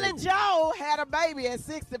 Billy Joel had a baby at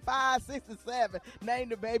 65, 67,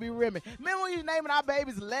 named the baby Remy. Remember when you naming our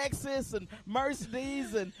babies Lexus and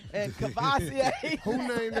Mercedes and Cavassier? Who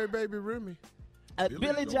named their baby Remy?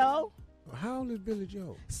 Billy Joel. How old is Billy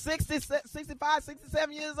Joel? 65,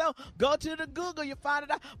 67 years old. Go to the Google, you find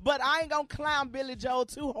it out. But I ain't going to clown Billy Joel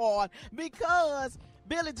too hard because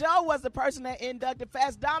Billy Joel was the person that inducted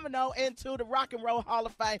Fats Domino into the Rock and Roll Hall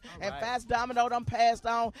of Fame. And Fats Domino done passed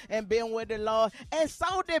on and been with the Lord. And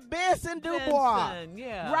so did Benson Dubois.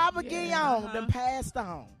 Robert Guillaume done passed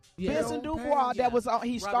on. Benson Dubois, that was on.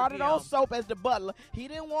 He started on Soap as the butler. He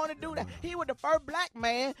didn't want to do that. He was the first black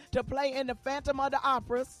man to play in the Phantom of the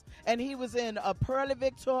Operas, and he was in Pearly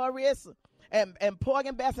Victorious and Porgy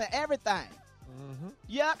and Bess and everything.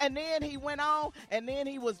 Yeah, and then he went on, and then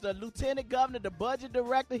he was the lieutenant governor, the budget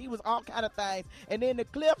director. He was all kind of things. And then the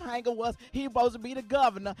cliffhanger was he was supposed to be the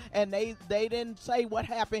governor, and they didn't say what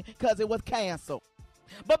happened because it was canceled.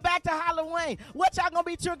 But back to Halloween. What y'all gonna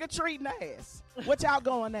be trick-or-treating as? What y'all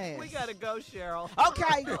going as? We gotta go, Cheryl.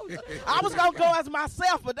 Okay. I was gonna go as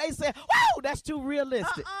myself, but they said, whoa, that's too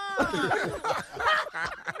realistic.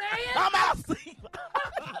 I'm out.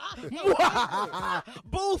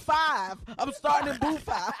 Boo 5. I'm starting in Boo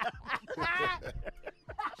 5.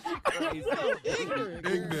 Crazy. So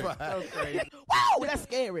crazy. Whoa, that's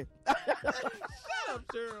scary. Shut up,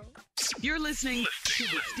 Cheryl. You're listening to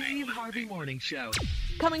the Steve Harvey Morning Show.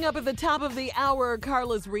 Coming up at the top of the hour,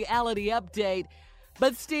 Carla's reality update.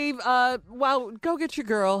 But Steve, well, go get your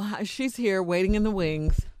girl. She's here waiting in the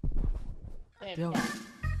wings. Don't.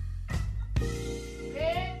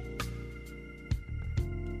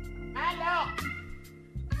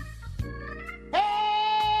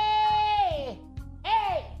 Hey!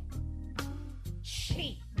 Hey!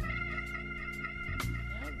 Shit.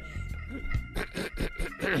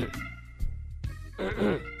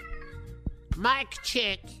 Mic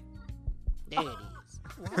check. There it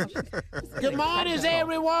is. Good morning,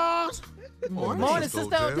 everyone. Good morning. Morning,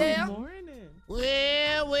 Sister Odell. Good morning.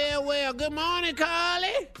 Well. Good morning,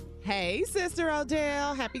 Carly. Hey, Sister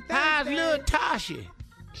Odell. Happy Thursday. How's little Tasha?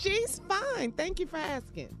 She's fine. Thank you for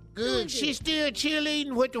asking. Good. She still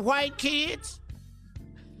cheerleading with the white kids?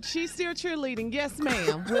 She's still cheerleading, yes,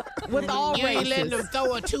 ma'am. With all you races. ain't letting them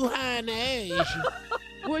throw her too high in the air, is she?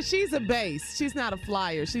 Well, she's a base. She's not a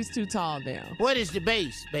flyer. She's too tall now. What is the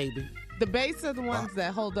base, baby? The base are the ones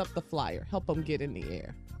that hold up the flyer, help them get in the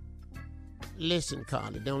air. Listen,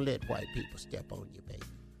 Carly, don't let white people step on you, baby.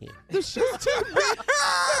 Yeah. She's too big.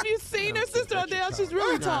 Have you seen her, Sister Odell? She's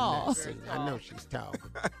really tall. I know she's tall.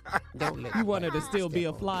 Don't let you want her to still be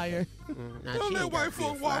a flyer? Now, don't let white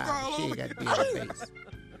folk walk all over. She ain't got to be on base.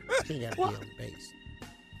 She ain't got to be on base.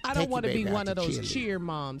 I don't want to be one of those cheer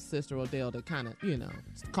moms, Sister Odell, that kind of,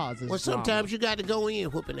 causes Well, sometimes you got to go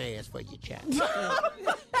in whooping ass for your child.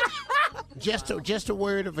 just a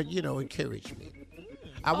word of, encouragement.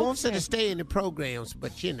 I want her to stay in the programs,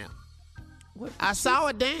 but, I saw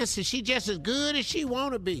her dancing. She just as good as she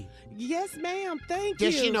want to be. Yes, ma'am. Thank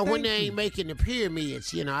you. Just, when they ain't making the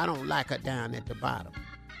pyramids, I don't like her down at the bottom.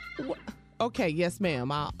 Okay, yes,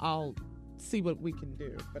 ma'am. I'll see what we can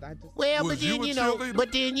do. But I just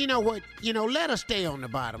but then you know what? Let her stay on the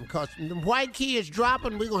bottom, because the white kids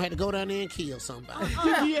dropping, we're gonna have to go down there and kill somebody.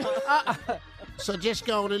 So just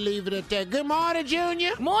go on and leave it at that. Good morning,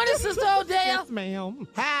 Junior. Morning, Sister Odell. Yes, ma'am.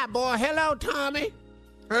 Hi, boy. Hello, Tommy.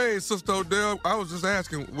 Hey, Sister Odell, I was just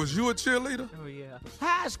asking, was you a cheerleader? Oh, yeah.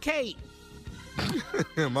 How's Kate?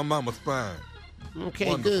 My mama's fine. Okay,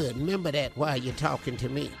 Wonderful. good. Remember that while you're talking to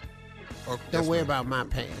me. Okay, Don't worry about my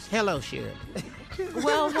past. Hello, Shirley.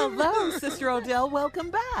 Well, hello, Sister Odell. Welcome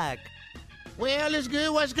back. Well, it's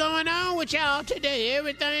good. What's going on with y'all today?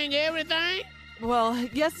 Everything? Well,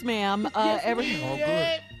 yes, ma'am. Everything. Oh,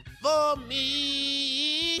 good. For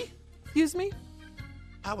me. Excuse me?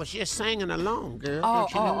 I was just singing along, girl. Oh,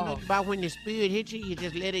 Don't you know nothing about when the spirit hits you, you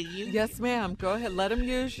just let it use you? Yes, ma'am. Go ahead. Let him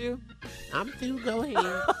use you. I'm through. Go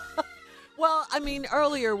ahead. Well,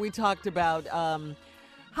 earlier we talked about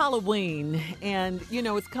Halloween, and,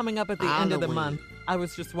 it's coming up at the end of the month. I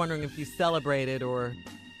was just wondering if you celebrated or...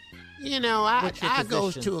 I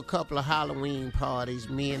goes to a couple of Halloween parties,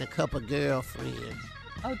 me and a couple of girlfriends.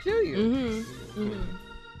 Oh, do you? Mm-hmm.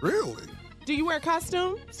 Really? Do you wear a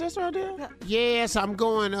costume, Sister Odell? Yes, I'm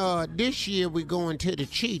going, this year we're going to the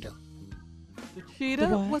Cheetah. The Cheetah?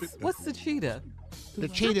 What's the Cheetah? The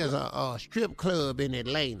Cheetah's a strip club in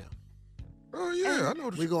Atlanta. Oh, yeah, I know.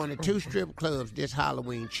 We're going to 2 strip clubs this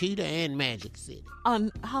Halloween, Cheetah and Magic City.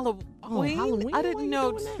 On Halloween? Halloween? I didn't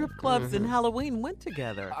know strip clubs and Halloween went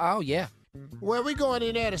together. Oh, yeah. Well, we're going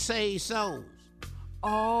in there to save souls.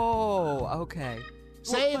 Oh, okay.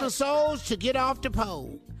 Saving souls to get off the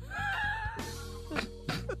pole.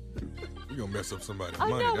 You're going to mess up somebody's I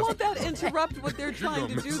money. know, won't that interrupt what they're trying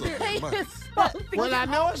to do there? Well, I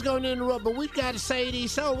know it's going to interrupt, but we got to save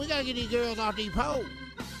these souls. We got to get these girls off these poles.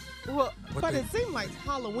 Well, but it seemed like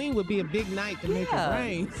Halloween would be a big night to make it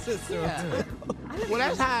rain, Sister Odell. Well,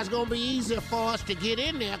 that's how it's going to be easier for us to get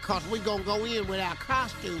in there, because we're going to go in with our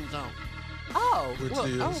costumes on. Oh, Which well,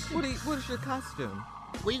 is? What is your costume?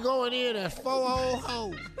 We going in as 4 old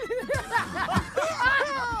hoes.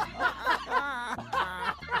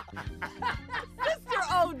 Mr.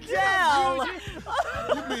 Odell!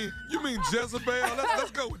 You mean Jezebel?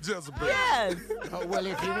 Let's go with Jezebel. Yes. Oh, well,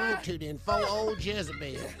 if you want to, then 4 old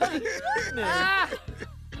Jezebel.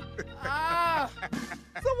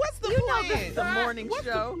 So what's the plan? This is the morning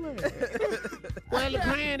show. Well, the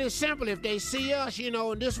plan is simple. If they see us,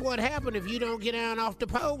 and this is what happened if you don't get down off the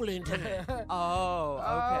pole in time. Oh, okay.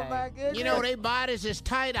 Oh, my goodness. They bodies is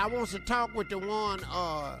tight. I want to talk with the one,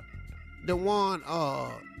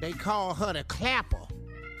 they call her the clapper.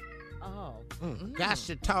 Oh. Got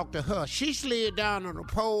to talk to her. She slid down on the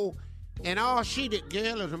pole, and all she did,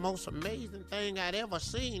 girl, is the most amazing thing I'd ever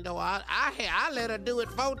seen, though. I let her do it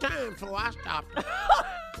 4 times before I stopped her.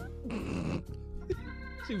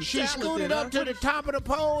 She scooted up to the top of the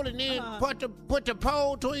pole and then put the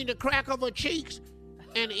pole between the crack of her cheeks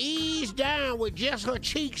and eased down with just her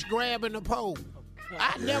cheeks grabbing the pole.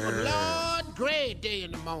 I never, Lord, great day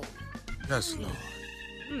in the morning. Yes, Lord.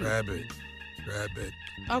 Grab it.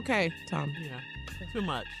 Okay, Tom. Yeah, too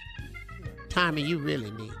much. Tommy, you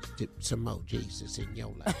really need some more Jesus in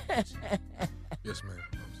your life. Yes, ma'am.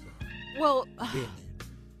 I'm sorry. Well,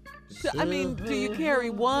 Really. do you carry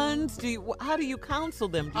ones? How do you counsel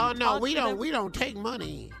them? Do you Oh, no, talk we to them? don't take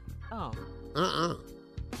money in. Oh.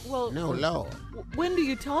 Well, no, Lord. When do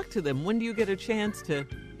you talk to them? When do you get a chance to?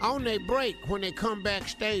 On their break, when they come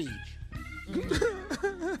backstage,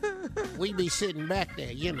 we be sitting back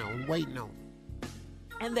there, and waiting on them.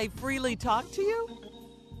 And they freely talk to you?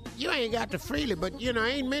 You ain't got to freely, but,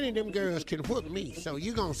 ain't many of them girls can whoop me, so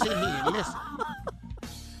you gonna sit here and listen.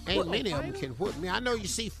 Ain't many of them can whoop me. I know you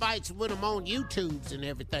see fights with them on YouTubes and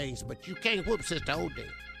everything, but you can't whoop Sister Odell.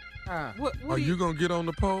 Are you going to get on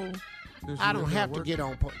the pole? I don't have to get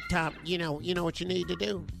on pole. Tom, you know what you need to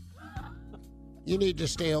do? You need to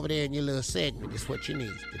stay over there in your little segment. Is what you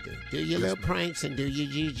need to do. Do your little pranks and do your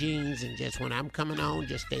G-jeans, and just when I'm coming on,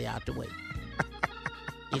 just stay out the way.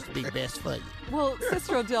 It's be best for you. Well,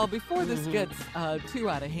 Sister Odell, before this gets too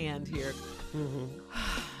out of hand here,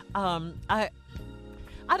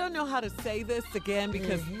 I don't know how to say this again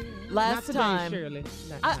because last Not today, time, Shirley.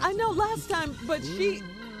 I know last time, but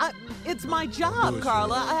it's my job,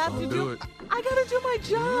 Carla. I have to do it. I gotta do my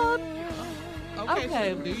job.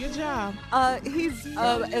 Okay. So do your job. He's,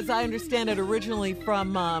 as I understand it, originally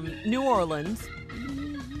from New Orleans.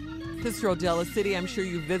 Sister Odell, a city I'm sure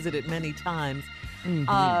you visited many times.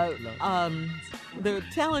 The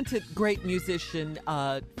talented, great musician,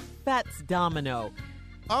 Fats Domino.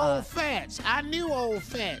 Old Fats. I knew Old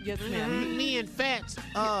Fats. Yes, ma'am. Me and Fats,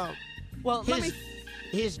 well,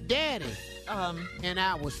 his daddy and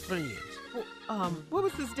I was friends. What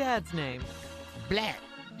was his dad's name? Black.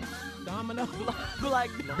 Domino? Black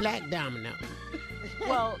Domino.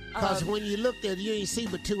 Well, because when you looked at it, you ain't see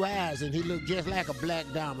but two eyes, and he looked just like a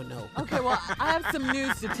black domino. Okay, well, I have some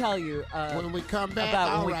news to tell you. When we come back,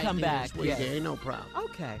 about when we come back. Yes. There ain't no problem.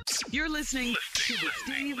 Okay. You're listening to the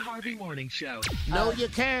Steve Harvey Morning Show. Know your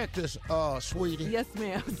characters, sweetie. Yes,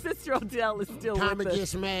 ma'am. Sister Odell is still Tommy with us.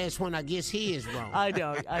 gets mad when I guess he is wrong. I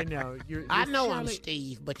know. I know I'm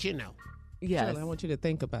Steve, but you know. Yes. Shirley, I want you to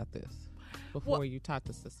think about this before you talk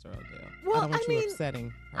to Sister Odell. Well, I don't want you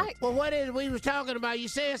upsetting her. Well, what is it we was talking about? You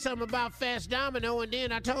said something about Fats Domino, and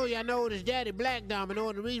then I told you I know his daddy Black Domino,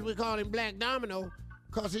 and the reason we call him Black Domino,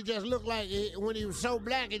 because he just looked like, when he was so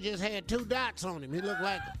black, it just had two dots on him. He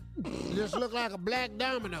just looked like a black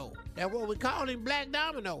domino. That's what we call him Black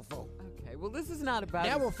Domino for. Okay, well, this is not about...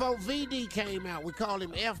 That was before VD came out. We call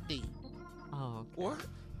him FD. Oh, okay. What?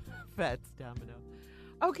 Fats Domino.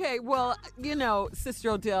 Okay, well,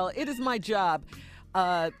 Sister Odell, it is my job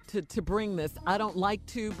to bring this. I don't like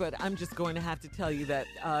to, but I'm just going to have to tell you that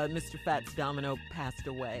Mr. Fats Domino passed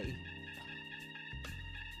away.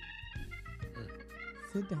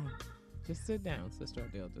 Sit down. Just sit down, Sister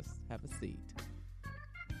Odell. Just have a seat.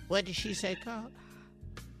 What did she say, Carl?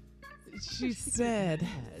 She said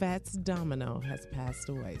Fats Domino has passed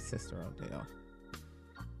away, Sister Odell.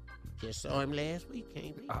 Just saw him last week,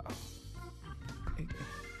 can't we?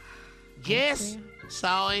 Just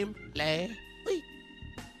saw him last week.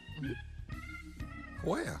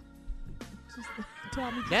 Where?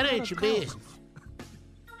 That ain't your business.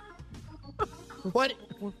 What?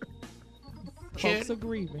 Folks are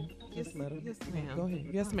grieving. Yes, ma'am. Go ahead.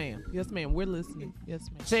 Yes, ma'am. Yes, ma'am. We're listening. Yes,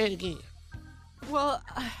 ma'am. Say it again. Well,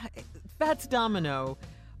 Fats Domino,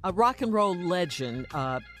 a rock and roll legend,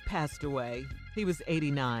 passed away. He was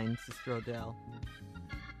 89, Sister Odell.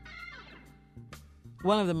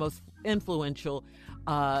 One of the most influential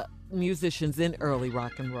musicians in early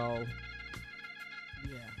rock and roll.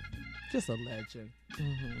 Yeah. Just a legend.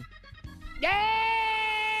 Mm-hmm.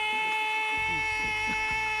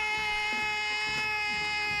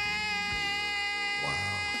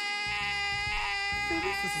 See,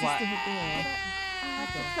 this is why I have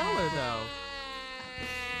to tell her, though.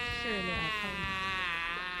 Shirley, I told you.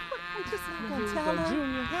 I'm just not Now, going here to you tell go, her.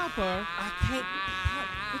 Junior, help her. I can't.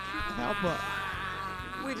 Help her.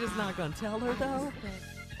 We're just not going to tell her, though.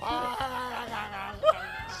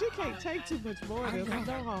 She can't take too much more of this. I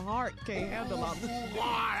know her heart can't handle all this.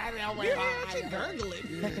 She's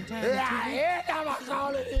gurgling. Every time I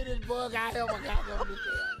call it in this book, I ever got something to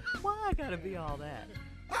tell. Why I got to be all that?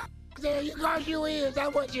 There you go, you is.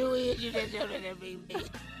 That's what you is. You just don't be me.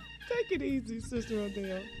 Take it easy, Sister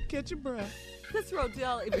Odell. Catch your breath. Sister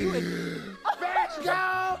Odell, if you would... Fast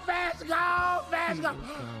go! Fast go! Fast go!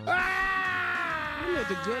 You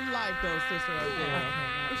lived a good life, though, Sister Odell.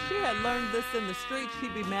 If she had learned this in the street,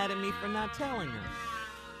 she'd be mad at me for not telling her.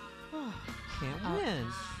 Can't win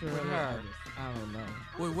with her. I don't know.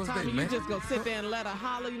 Wait, what's Tommy, they you married? just gonna sit there and let her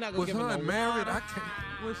holler? You're not gonna Was give her her no married? water? I can't.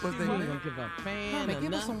 Was they You ain't married? gonna give her a fan Tommy, or give her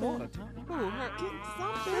nothing? some water, Tommy. Who? Her? Get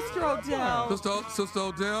something. Sister Odell. Sister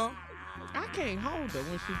Odell? I can't hold her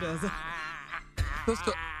when she does it.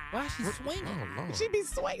 Sister. Why is she swinging? Oh, Lord. She be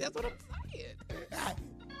swinging. That's what I'm saying.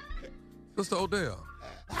 Sister Odell.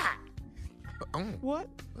 What?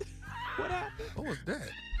 What happened? What was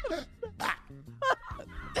that?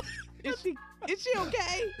 Is she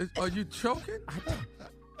okay? Are you choking?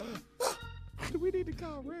 Do we need to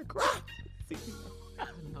call Red Cross?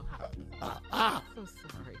 I'm so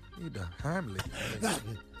sorry. Need the Heimlich.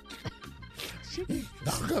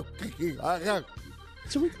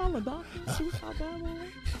 Should we call a doctor? Should we call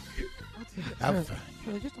 911? I'm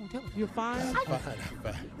fine. Just don't tell her. You're fine? I'm fine.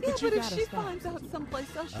 Yeah, But you but if gotta she stop. finds out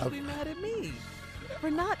someplace else, she'll be mad at me for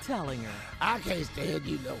not telling her. I can't stand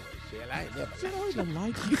you know it, shit. I ain't never. She don't even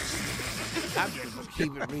like you. I'm just gonna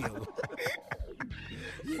keep it real.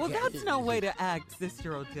 Well, that's no way to act,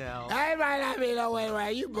 Sister Odell. That might not be no way,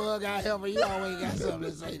 right? You bug out here, but you always got something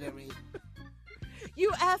to say to me.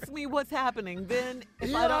 You ask me what's happening, then if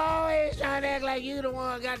You I don't... always trying to act like you the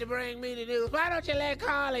one got to bring me the news. Why don't you let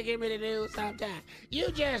Carly give me the news sometime? You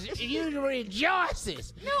rejoices in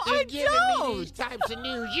giving me these types of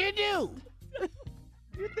news. You do.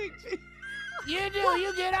 You think You do.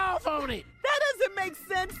 You get off on it. That doesn't make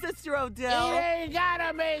sense, Sister Odell. It ain't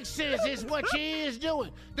gotta make sense. It's what she is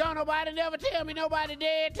doing. Don't nobody never tell me nobody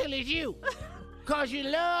dead till it's you. Cause you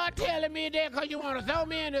love telling me that cause you want to throw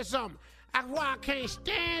me into something. That's why I can't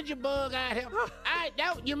stand your bug out here.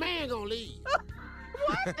 Your man gonna leave.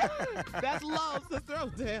 What? That's love, Sister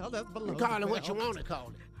Odell. That's below. Call it what you want to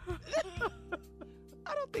call it.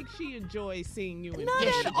 I don't think she enjoys seeing you in Not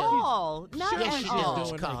Yes, at she all. does. Not Yes, at she all.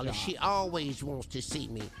 does, Carly. She always wants to see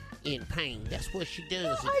me in pain. That's what she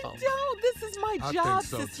does. I don't. This is my I job, think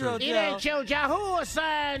so, Sister too. Odell. It ain't your job. Who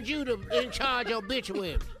assigned you in charge of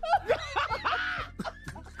obituaries?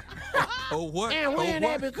 Oh, what? And when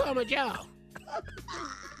that become a job?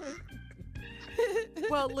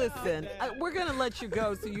 Well, listen, we're going to let you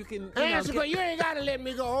go so you can... Answer, but you ain't got to let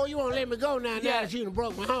me go. Oh, you want to let me go now that you done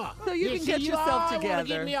broke my heart. So you can get yourself together. You want to get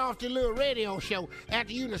together. me off the little radio show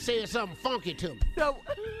after you done said something funky to me. So,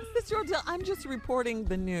 Sister Odell, I'm just reporting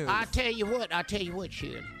the news. I tell you what,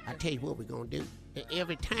 Shirley. I tell you what we're going to do.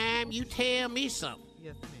 Every time you tell me something,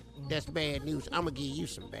 yes, ma'am, that's bad news, I'm going to give you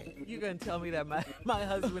some bad. You're going to tell me that my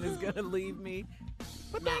husband is going to leave me?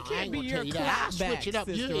 But No, that I can't ain't be gonna your tell you that. I'll clapback, switch it up.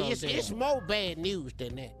 Sister It's Odell. more bad news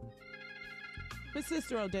than that. But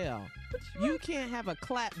Sister Odell, you can't have a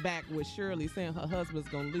clap back with Shirley saying her husband's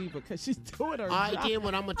gonna leave her because she's doing her All right, job. then,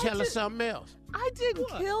 but I'm going to tell her something else. I didn't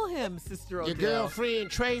kill him, Sister Odell. Your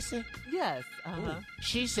girlfriend, Tracy, Yes, uh-huh.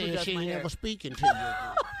 she Who said does she my ain't hair. never speaking to you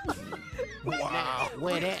again. Wow.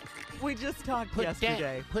 Where that? We just talked Put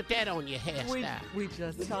yesterday. Put that on your hairstyle. We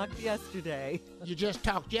just talked yesterday. You just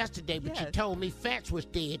talked yesterday, but you Yes. told me Fats was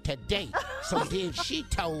dead today. So then she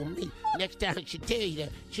told me next time she tell you that,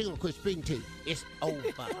 she gonna quit speaking to you. It's over.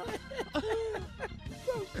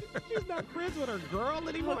 She's not friends with her girl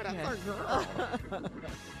anymore. That's her girl.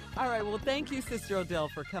 All right, well, thank you, Sister Odell,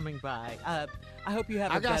 for coming by. I hope you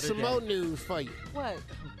have a I got better some day. more news for you. What?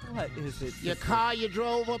 What is it? Your sister? car you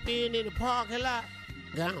drove up in the parking lot,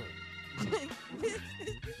 gone.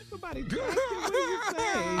 Somebody what you say?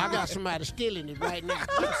 I got somebody stealing it right now.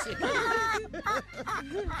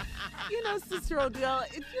 You know, Sister Odell,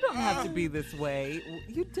 you don't have to be this way.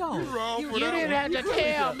 You don't. You're wrong for that didn't have you to really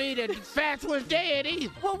tell don't. me that Fats was dead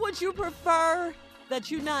either. Well, would you prefer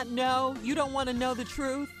that you not know? You don't want to know the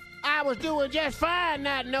truth? I was doing just fine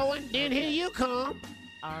not knowing. Then here you come.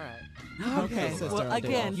 All right. Okay, Sister Well, Odell,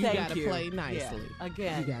 again, you thank gotta you. play nicely. Yeah,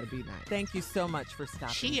 again, You gotta be nice. Thank you so much for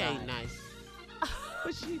stopping She by. ain't nice.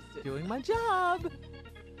 But she's doing my job.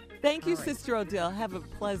 Thank you, All right. Sister Odell. Have a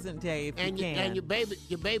pleasant day if And you can. and your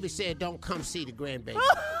baby said don't come see the grandbaby.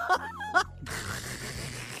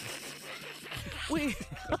 we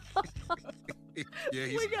Yeah,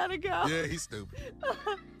 we gotta go. Yeah, he's stupid.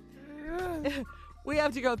 We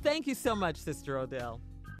have to go. Thank you so much, Sister Odell.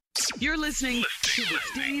 You're listening to the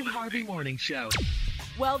Steve Harvey Morning Show.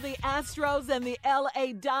 Well, the Astros and the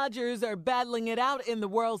LA Dodgers are battling it out in the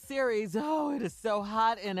World Series. Oh, it is so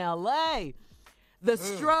hot in LA. The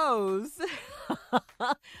Stros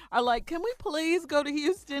are like, can we please go to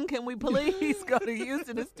Houston? Can we please go to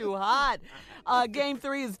Houston? It's too hot. Game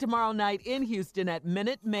 3 is tomorrow night in Houston at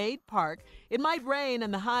Minute Maid Park. It might rain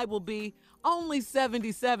and the high will be only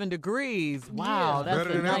 77 degrees. Wow, Yeah. that's Better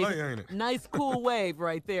a than nice, LA, ain't it? nice cool wave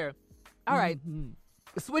right there. All right.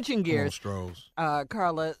 Switching gears,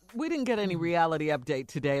 Carla, we didn't get any reality update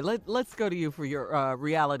today. Let's go to you for your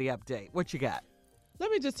reality update. What you got? Let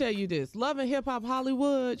me just tell you this. Love and Hip Hop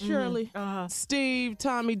Hollywood, Shirley, Steve,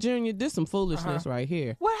 Tommy Jr., this some foolishness right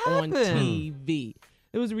here. What happened? On TV.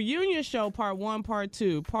 It was a reunion show, part 1, part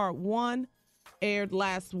 2. Part 1 aired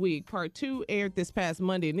last week. Part 2 aired this past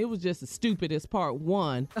Monday, and it was just as stupid as part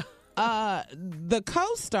 1. The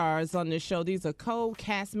co-stars on this show, these are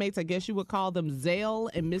co-castmates, I guess you would call them, Zale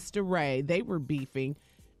and Mr. Ray. They were beefing.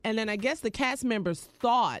 And then I guess the cast members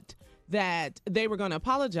thought that they were going to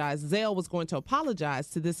apologize. Zale was going to apologize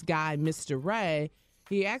to this guy, Mr. Ray.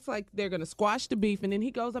 He acts like they're going to squash the beef, and then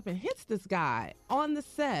he goes up and hits this guy on the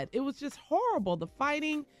set. It was just horrible. The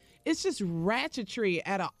fighting, it's just ratchetry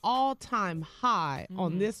at an all-time high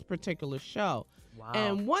on this particular show. Wow.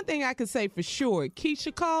 And one thing I can say for sure,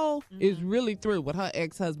 Keisha Cole is really through with her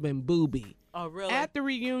ex-husband, Boobie. Oh, really? At the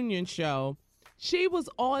reunion show, she was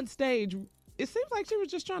on stage. It seems like she was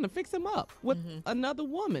just trying to fix him up with another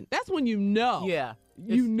woman. That's when you know. Yeah.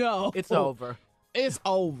 You know. It's over. It's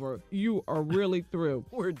over. You are really through.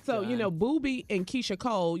 So, done. Boobie and Keisha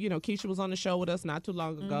Cole, Keisha was on the show with us not too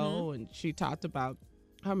long ago, and she talked about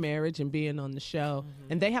her marriage and being on the show.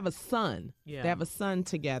 And they have a son. Yeah. They have a son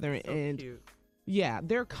together. So and cute. Yeah,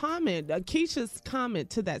 their comment, Keisha's comment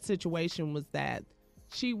to that situation was that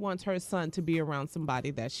she wants her son to be around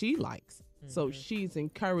somebody that she likes. So she's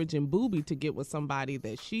encouraging Boobie to get with somebody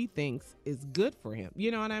that she thinks is good for him. You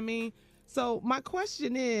know what I mean? So my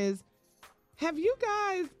question is, have you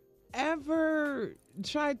guys ever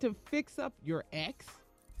tried to fix up your ex?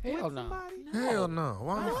 Hell with no. somebody? Hell no.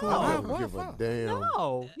 Why the I fuck? don't give a damn.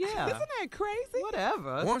 No. Yeah. Isn't that crazy?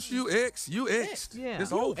 Whatever. Once you exed. Yeah.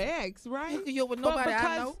 It's You over. ex, right? You with nobody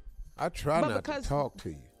I know. I try But not to because- talk to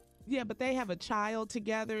you. Yeah, but they have a child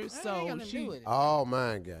together, so she. All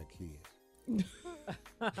mine got kids.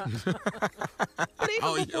 But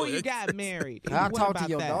even before you got married, I'll what talk to about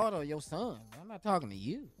your that? daughter or your son. I'm not talking to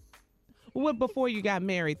you. What before you got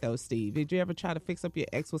married though, Steve? Did you ever try to fix up your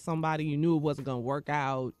ex with somebody you knew it wasn't gonna work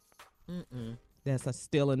out? That's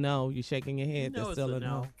still a no. You shaking your head. That's still a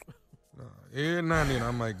no. Every now and then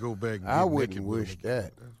I might go back and I get wouldn't naked wish with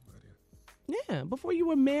them. that. Yeah, before you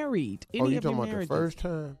were married. Oh, Any you of talking your about the marriages? first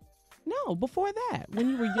time? No, before that, when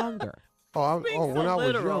you were younger. When I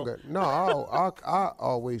was younger. No, I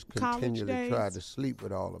always College continually tried days? to sleep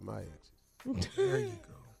with all of my exes. There you go.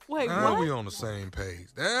 Wait, now what? we on the same page.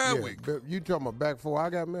 There we go. But you talking about back before I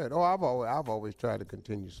got married? Oh, I've always tried to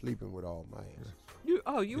continue sleeping with all my exes. You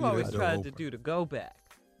Yeah, always that's tried open. to do the go back.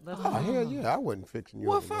 Oh, hell yeah, I wasn't fixing you.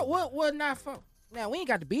 What up for? with What not for? Now, we ain't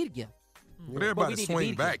got to be together. But But everybody we need to swing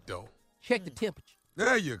be back though. Check the temperature.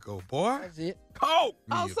 There you go, boy. That's it. Coke.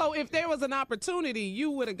 Also, if there was an opportunity, you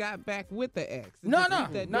would have got back with the ex. No, Just no.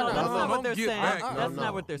 leave that- No, that's not don't what they're get saying. back. That's No,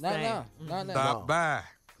 not what they're No, saying. no. Stop by.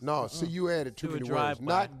 No, see, you added too Do a many words. drive-by.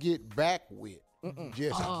 Not get back with,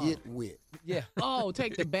 just get with. Yeah. Oh,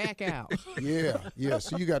 take the back out. Yeah.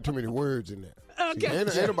 So you got too many words in there. See, Okay.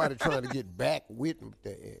 ain't nobody trying to get back with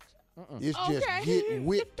the ex. It's just Okay. get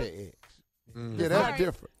with the ex. Yeah, that's Alright.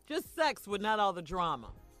 different. Just sex with not all the drama.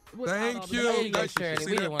 Thank you. There you go, Thank you. Shirley. See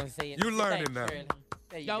We that? didn't want to say it. You learning Thanks, now. Shirley.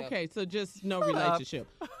 There you go. Okay, so just no Shut up. relationship.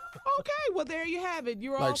 Okay, well there you have it.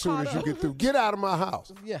 You're all Like soon caught as you up. get through, get out of my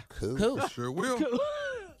house. Yeah. Cool. Sure will.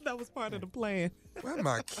 That was part of the plan. Where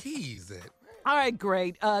my keys at? All right,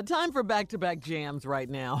 great. Time for back-to-back jams right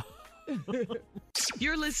now.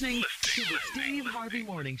 You're listening to the Steve Harvey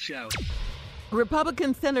Morning Show.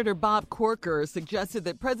 Republican Senator Bob Corker suggested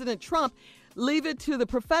that President Trump leave it to the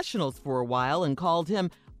professionals for a while and called him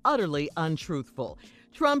utterly untruthful.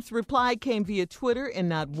 Trump's reply came via Twitter in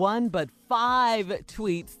not one but 5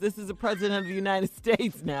 tweets. This is the president of the United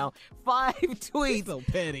States now. 5 tweets. So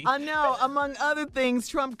petty. I know. Among other things,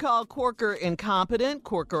 Trump called Corker incompetent.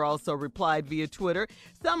 Corker also replied via Twitter.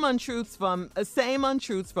 Same untruths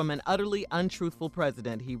from an utterly untruthful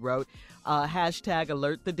president, he wrote. Hashtag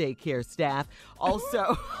alert the daycare staff.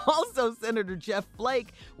 Also, Senator Jeff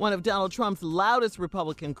Flake, one of Donald Trump's loudest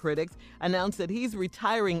Republican critics, announced that he's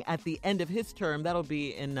retiring at the end of his term. That'll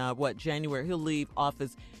be in, January. He'll leave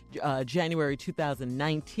office January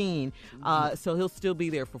 2019. So he'll still be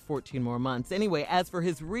there for 14 more months. Anyway, as for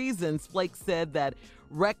his reasons, Flake said that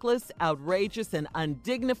reckless, outrageous, and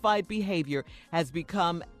undignified behavior has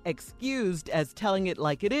become excused as telling it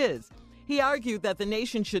like it is. He argued that the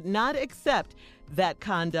nation should not accept that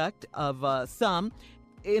conduct of some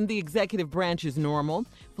in the executive branch is normal.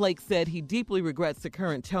 Flake said he deeply regrets the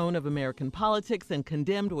current tone of American politics and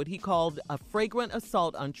condemned what he called a flagrant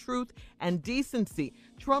assault on truth and decency.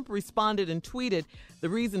 Trump responded and tweeted, "The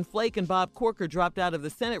reason Flake and Bob Corker dropped out of the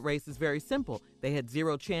Senate race is very simple. They had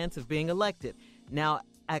zero chance of being elected. Now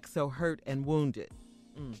act so hurt and wounded."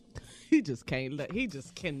 He just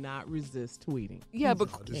cannot resist tweeting. Yeah, but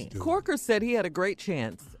Corker said he had a great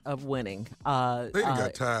chance of winning. They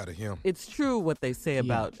got tired of him. It's true what they say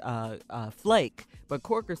about Flake, but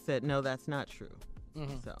Corker said, no, that's not true.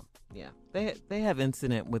 So, yeah, they have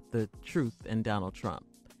incident with the truth and Donald Trump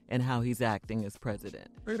and how he's acting as president.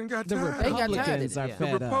 They done got The tired. Republicans are The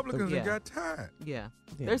fed up. Republicans Yeah. done got tired. Yeah.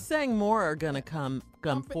 Yeah. They're saying more are going to come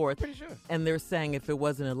forth. Pretty sure. And they're saying if it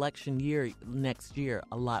was an election year next year,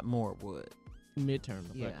 a lot more would. Midterm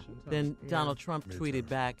Yeah. elections. Then Donald Trump tweeted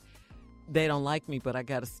back, "They don't like me, but I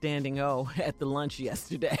got a standing O at the lunch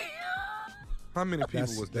yesterday." How many people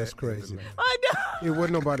was that? That's crazy. I know. It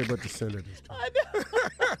wasn't nobody but the senators. I know.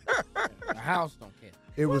 The House don't care.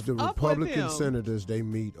 It was the up with Republican him? senators, they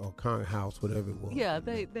meet, or House, whatever it was. Yeah,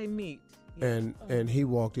 they meet. Yeah. And he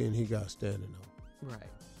walked in, he got standing on. Right.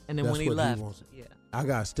 And then That's when he what left, wants. yeah, I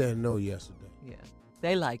got standing on yesterday. yeah,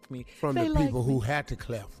 they like me. From They the like people me. who had to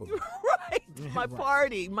clap for me. Right. my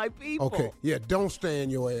party, my people. Okay, yeah, don't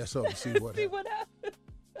stand your ass up and see what See happens. what happens.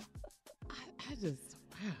 I just,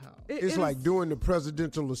 wow. It's like doing the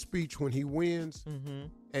presidential speech when he wins,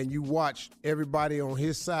 and you watch everybody on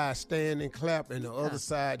his side stand and clap, and the other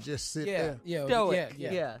side just sit there.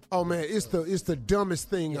 Yeah. Oh man, it's the dumbest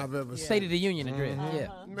thing I've ever seen. State of the Union address.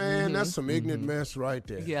 Man, that's some ignorant mess right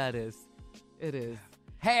there. Yeah, it is. It is.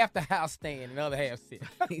 Half the house stand and the other half sit.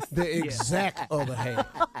 The exact other half.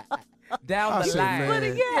 Down I the said, line.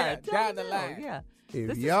 man, Down the line. Yeah. If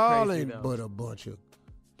This is y'all crazy, ain't though. but a bunch of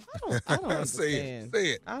I don't understand. Say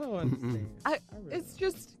it. I don't understand. It's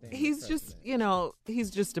just, he's just,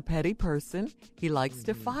 he's just a petty person. He likes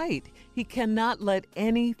to fight. He cannot let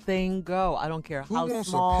anything go. I don't care Who how wants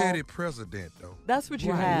small. a petty president, though? That's what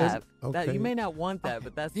you Right. have. Okay. That, you may not want that,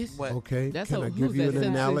 but that's what. Okay, That's can I give you an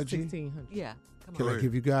analogy? Yeah. Come Can on. I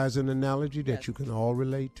give you guys an analogy that you can all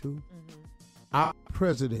relate to? Our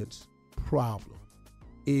president's problem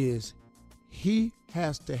is he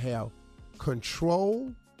has to have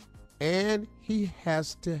control and he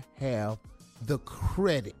has to have the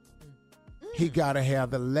credit. He got to have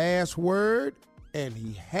the last word and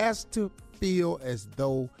he has to feel as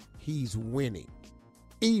though he's winning,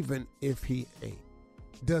 even if he ain't.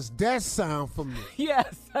 Does that sound familiar?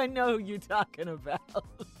 Yes, I know who you're talking about.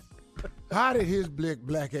 How did his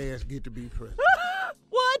black ass get to be president?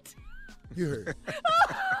 What? You heard.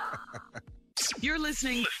 You're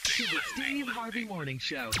listening to the Steve Harvey Morning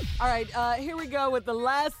Show. All right, here we go with the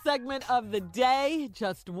last segment of the day.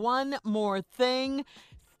 Just one more thing.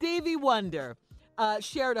 Stevie Wonder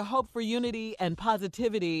shared a hope for unity and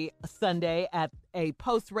positivity Sunday at a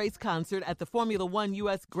post-race concert at the Formula One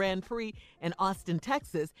U.S. Grand Prix in Austin,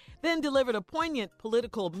 Texas, then delivered a poignant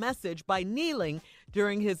political message by kneeling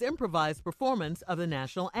during his improvised performance of the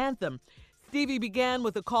national anthem. Stevie began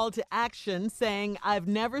with a call to action saying, "I've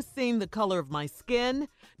never seen the color of my skin,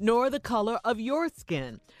 nor the color of your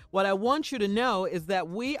skin. What I want you to know is that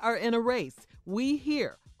we are in a race. We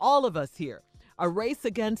here, all of us here, a race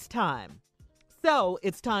against time. So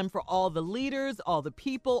it's time for all the leaders, all the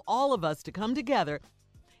people, all of us to come together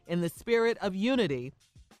in the spirit of unity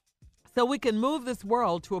so we can move this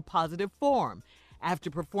world to a positive form."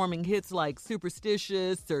 After performing hits like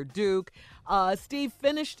Superstitious, Sir Duke, Stevie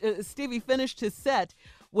finished his set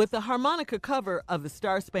with a harmonica cover of the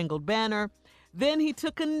Star-Spangled Banner. Then he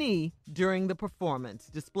took a knee during the performance,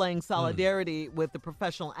 displaying solidarity with the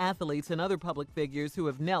professional athletes and other public figures who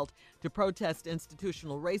have knelt to protest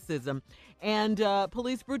institutional racism and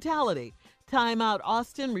police brutality. Time Out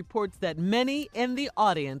Austin reports that many in the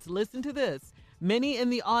audience, listen to this, many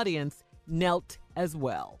in the audience knelt as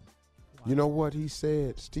well. You know what he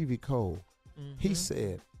said? Stevie Cole. He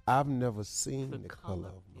said, "I've never seen the color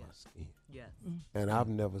of my skin. Yes. And I've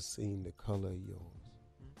never seen the color of yours."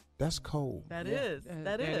 That's cold. That is.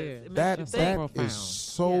 That is. It That makes you think. is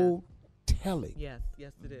so telling. Yes,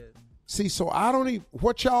 yes it is. See, so I don't even,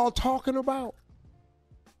 what y'all talking about,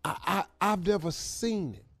 I've never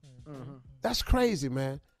seen it. That's crazy,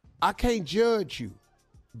 man. I can't judge you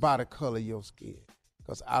by the color of your skin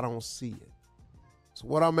because I don't see it. So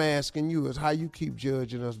what I'm asking you is how you keep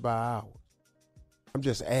judging us by ours. I'm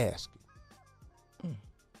just asking.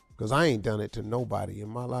 Because I ain't done it to nobody in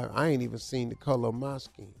my life. I ain't even seen the color of my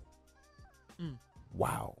skin.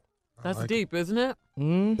 Wow. That's deep, isn't it?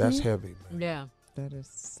 That's heavy, man. Yeah. That is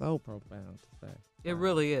so profound to say. It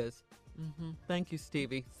really is. Thank you,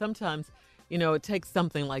 Stevie. Sometimes, it takes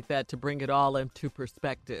something like that to bring it all into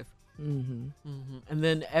perspective. And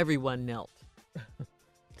then everyone knelt.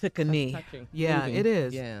 Took a knee. touching. Yeah, Moving. it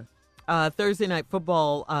is. Yeah. Thursday night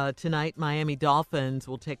football tonight, Miami Dolphins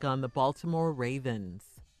will take on the Baltimore Ravens.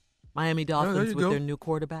 Miami Dolphins you with go. their new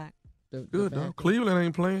quarterback. Good, though. Cleveland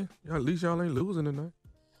ain't playing. At least y'all ain't losing tonight.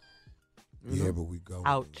 Yeah, but we go.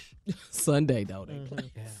 Ouch. Sunday, though, they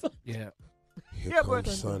play. Yeah. Here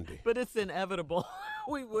comes Sunday. But it's inevitable.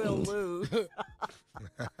 We will lose.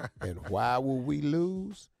 And why will we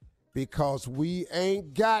lose? Because we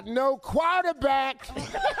ain't got no quarterback.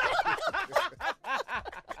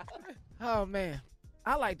 Oh, man.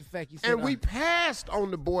 I like the fact you said And we passed on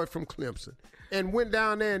the boy from Clemson and went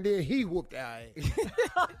down there and then he whooped our ass.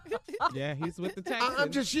 Yeah, he's with the Texans. I'm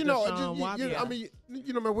just, man,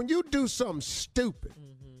 when you do something stupid,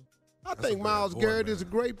 I think Myles Garrett is a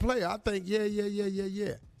great player. I think, yeah,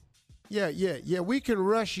 we can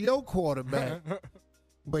rush your quarterback,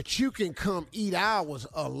 but you can come eat ours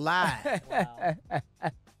alive.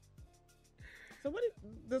 So what is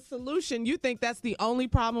the solution? You think that's the only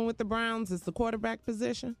problem with the Browns is the quarterback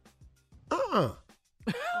position?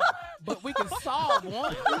 But we can solve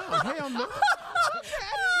one. Hell no.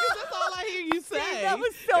 That's all I hear you say. That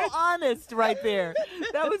was so honest right there.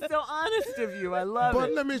 That was so honest of you. I love it.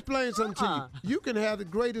 But let me explain something to you. You can have the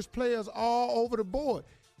greatest players all over the board.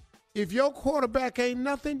 If your quarterback ain't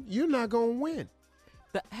nothing, you're not going to win.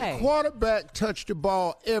 The quarterback touched the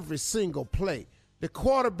ball every single play. The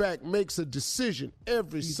quarterback makes a decision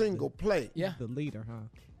every single play. Yeah. The leader, huh?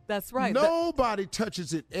 That's right. Nobody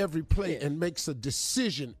touches it every play and makes a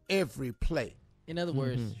decision every play. In other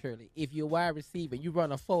words, Shirley, if you're a wide receiver, you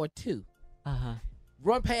run a 4-2.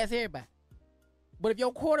 Run past everybody. But if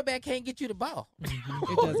your quarterback can't get you the ball,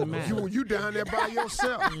 it doesn't matter. You down there by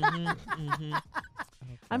yourself.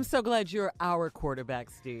 I'm so glad you're our quarterback,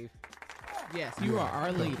 Steve. Yes, you are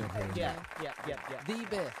our leader. Yeah. The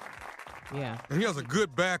best. Yeah. And he has a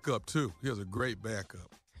good backup, too. He has a great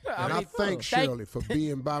backup. And I thank Shirley for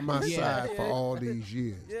being by my side for all these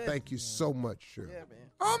years. Thank you so much, Shirley. Yeah, man.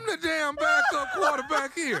 I'm the damn backup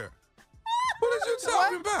quarterback here. What is you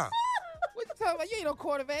talking about? What you talking about? You ain't no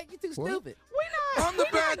quarterback. You too stupid. I'm the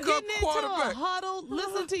backup Getting into quarterback. a huddle,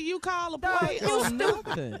 listen to you call a play. You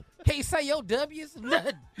stupid. Can't say your W's.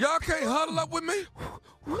 Nothing. Y'all can't huddle up with me?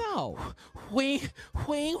 No. Wing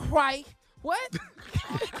right. What?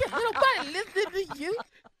 Nobody listening to you.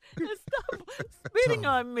 Stop spitting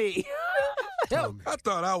on me. I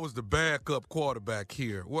thought I was the backup quarterback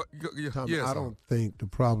here. What? Tommy, Yes, I don't think the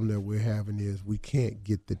problem that we're having is we can't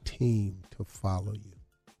get the team to follow you.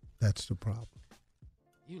 That's the problem.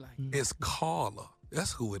 You like It's Carla.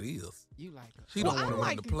 That's who it is. You like her. She don't want to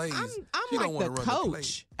run the plays. I'm like the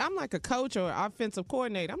coach. I'm like a coach or offensive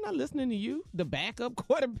coordinator. I'm not listening to you, the backup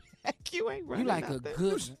quarterback. You ain't running. You like nothing. a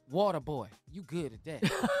good water boy. You good at that.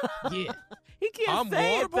 Yeah. He can't I'm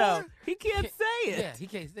say water it, though. boy? He can't say it. Yeah, he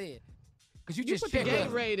can't say it. Because you You just put the check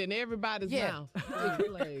Gatorade in everybody's mouth.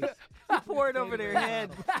 You pour it over their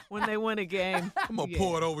head when they win a game. I'm going to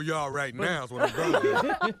pour it over y'all right now is what I'm going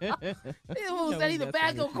to do. Who said he's a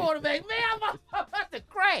backup quarterback? Man, I'm about to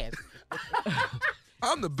crash.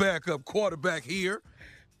 I'm the backup quarterback here.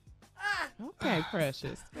 Okay,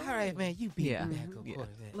 Precious. All right, man, you be the backup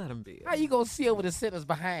quarterback. Let him be. How you going to see over the centers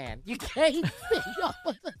behind? You can't see.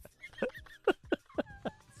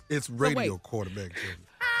 It's radio quarterback, Jimmy.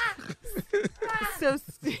 So,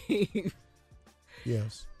 Steve.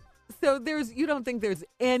 Yes. So you don't think there's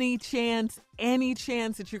any chance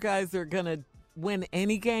that you guys are going to win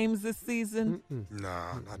any games this season?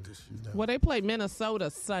 Nah, not this year. Well, they play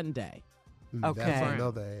Minnesota Sunday. Okay. That's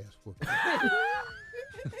another ass whooping.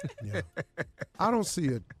 Yeah. I don't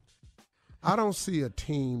see a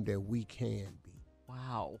team that we can beat.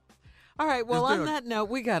 Wow. All right, well, on that note,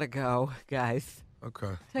 we got to go, guys.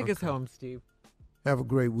 Okay. Take us home, Steve. Have a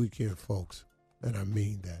great weekend, folks. And I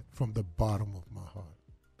mean that from the bottom of my heart.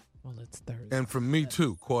 Well, it's Thursday. And from me,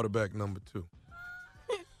 too, quarterback number 2.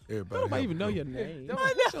 Everybody Nobody have even a know good your one. name.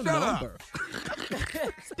 Shut What's your up. number?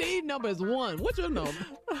 Steve number is 1. What's your number?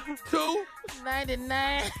 2.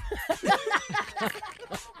 99.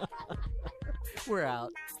 We're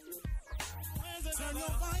out. Turn your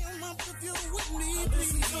volume up if you with me,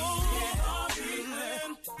 please.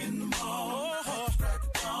 In the morning,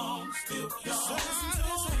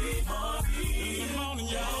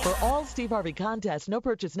 For all Steve Harvey contests, no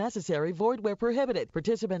purchase necessary, void where prohibited.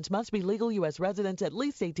 Participants must be legal U.S. residents at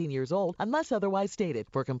least 18 years old, unless otherwise stated.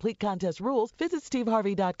 For complete contest rules, visit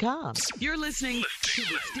steveharvey.com. You're listening to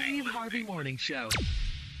the Steve Harvey Morning Show.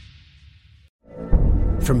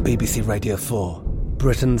 From BBC Radio 4,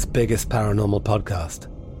 Britain's biggest paranormal podcast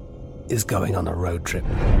is going on a road trip.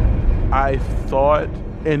 I thought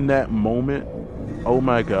in that moment, oh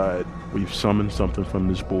my God, we've summoned something from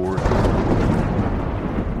this board.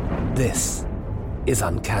 This is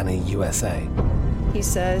Uncanny USA. He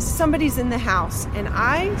says, somebody's in the house, and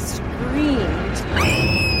I screamed.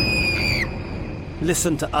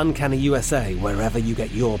 Listen to Uncanny USA wherever you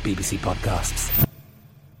get your BBC podcasts,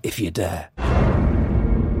 if you dare.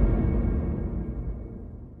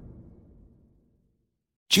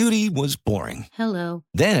 Judy was boring. Hello.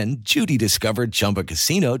 Then Judy discovered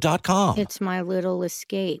ChumbaCasino.com. It's my little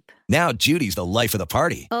escape. Now Judy's the life of the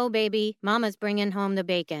party. Oh, baby, mama's bringing home the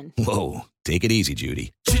bacon. Whoa, take it easy,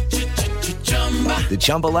 Judy. The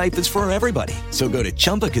Chumba life is for everybody. So go to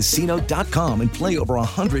ChumbaCasino.com and play over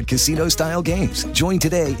 100 casino-style games. Join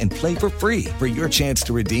today and play for free for your chance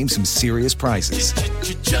to redeem some serious prizes.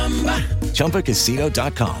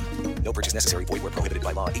 ChumbaCasino.com. No purchase necessary. Void where prohibited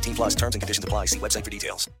by law. 18 plus terms and conditions apply. See website for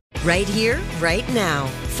details. Right here, right now.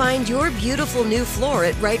 Find your beautiful new floor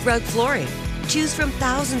at Right Rug Flooring. Choose from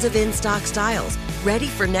thousands of in-stock styles, ready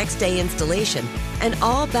for next day installation, and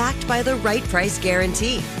all backed by the right price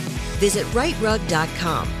guarantee. Visit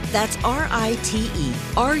rightrug.com. That's RITERUG.com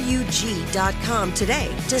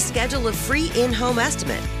today to schedule a free in-home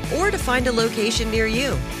estimate or to find a location near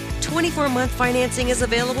you. 24-month financing is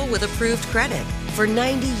available with approved credit. For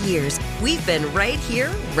 90 years, we've been right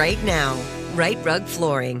here, right now. Right Rug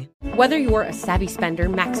Flooring. Whether you're a savvy spender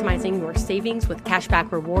maximizing your savings with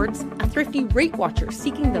cashback rewards, a thrifty rate watcher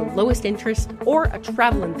seeking the lowest interest, or a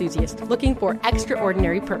travel enthusiast looking for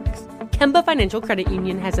extraordinary perks, Kemba Financial Credit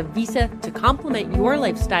Union has a visa to complement your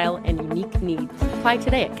lifestyle and unique needs. Apply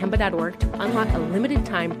today at Kemba.org to unlock a limited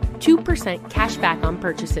time 2% cash back on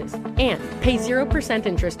purchases and pay 0%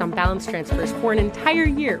 interest on balance transfers for an entire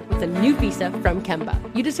year with a new visa from Kemba.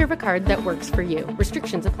 You deserve a card that works for you.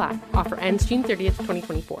 Restrictions apply. Offer ends June 30th,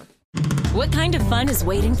 2024. What kind of fun is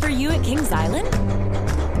waiting for you at Kings Island?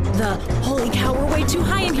 The holy cow, we're way too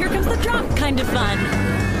high and here comes the drop kind of fun.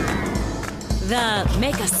 The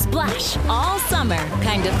make a splash all summer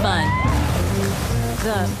kind of fun.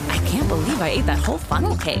 The I can't believe I ate that whole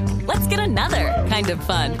funnel cake. Let's get another kind of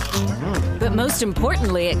fun. But most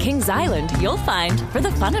importantly, at Kings Island, you'll find for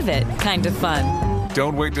the fun of it kind of fun.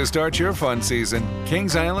 Don't wait to start your fun season.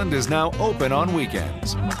 Kings Island is now open on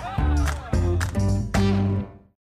weekends.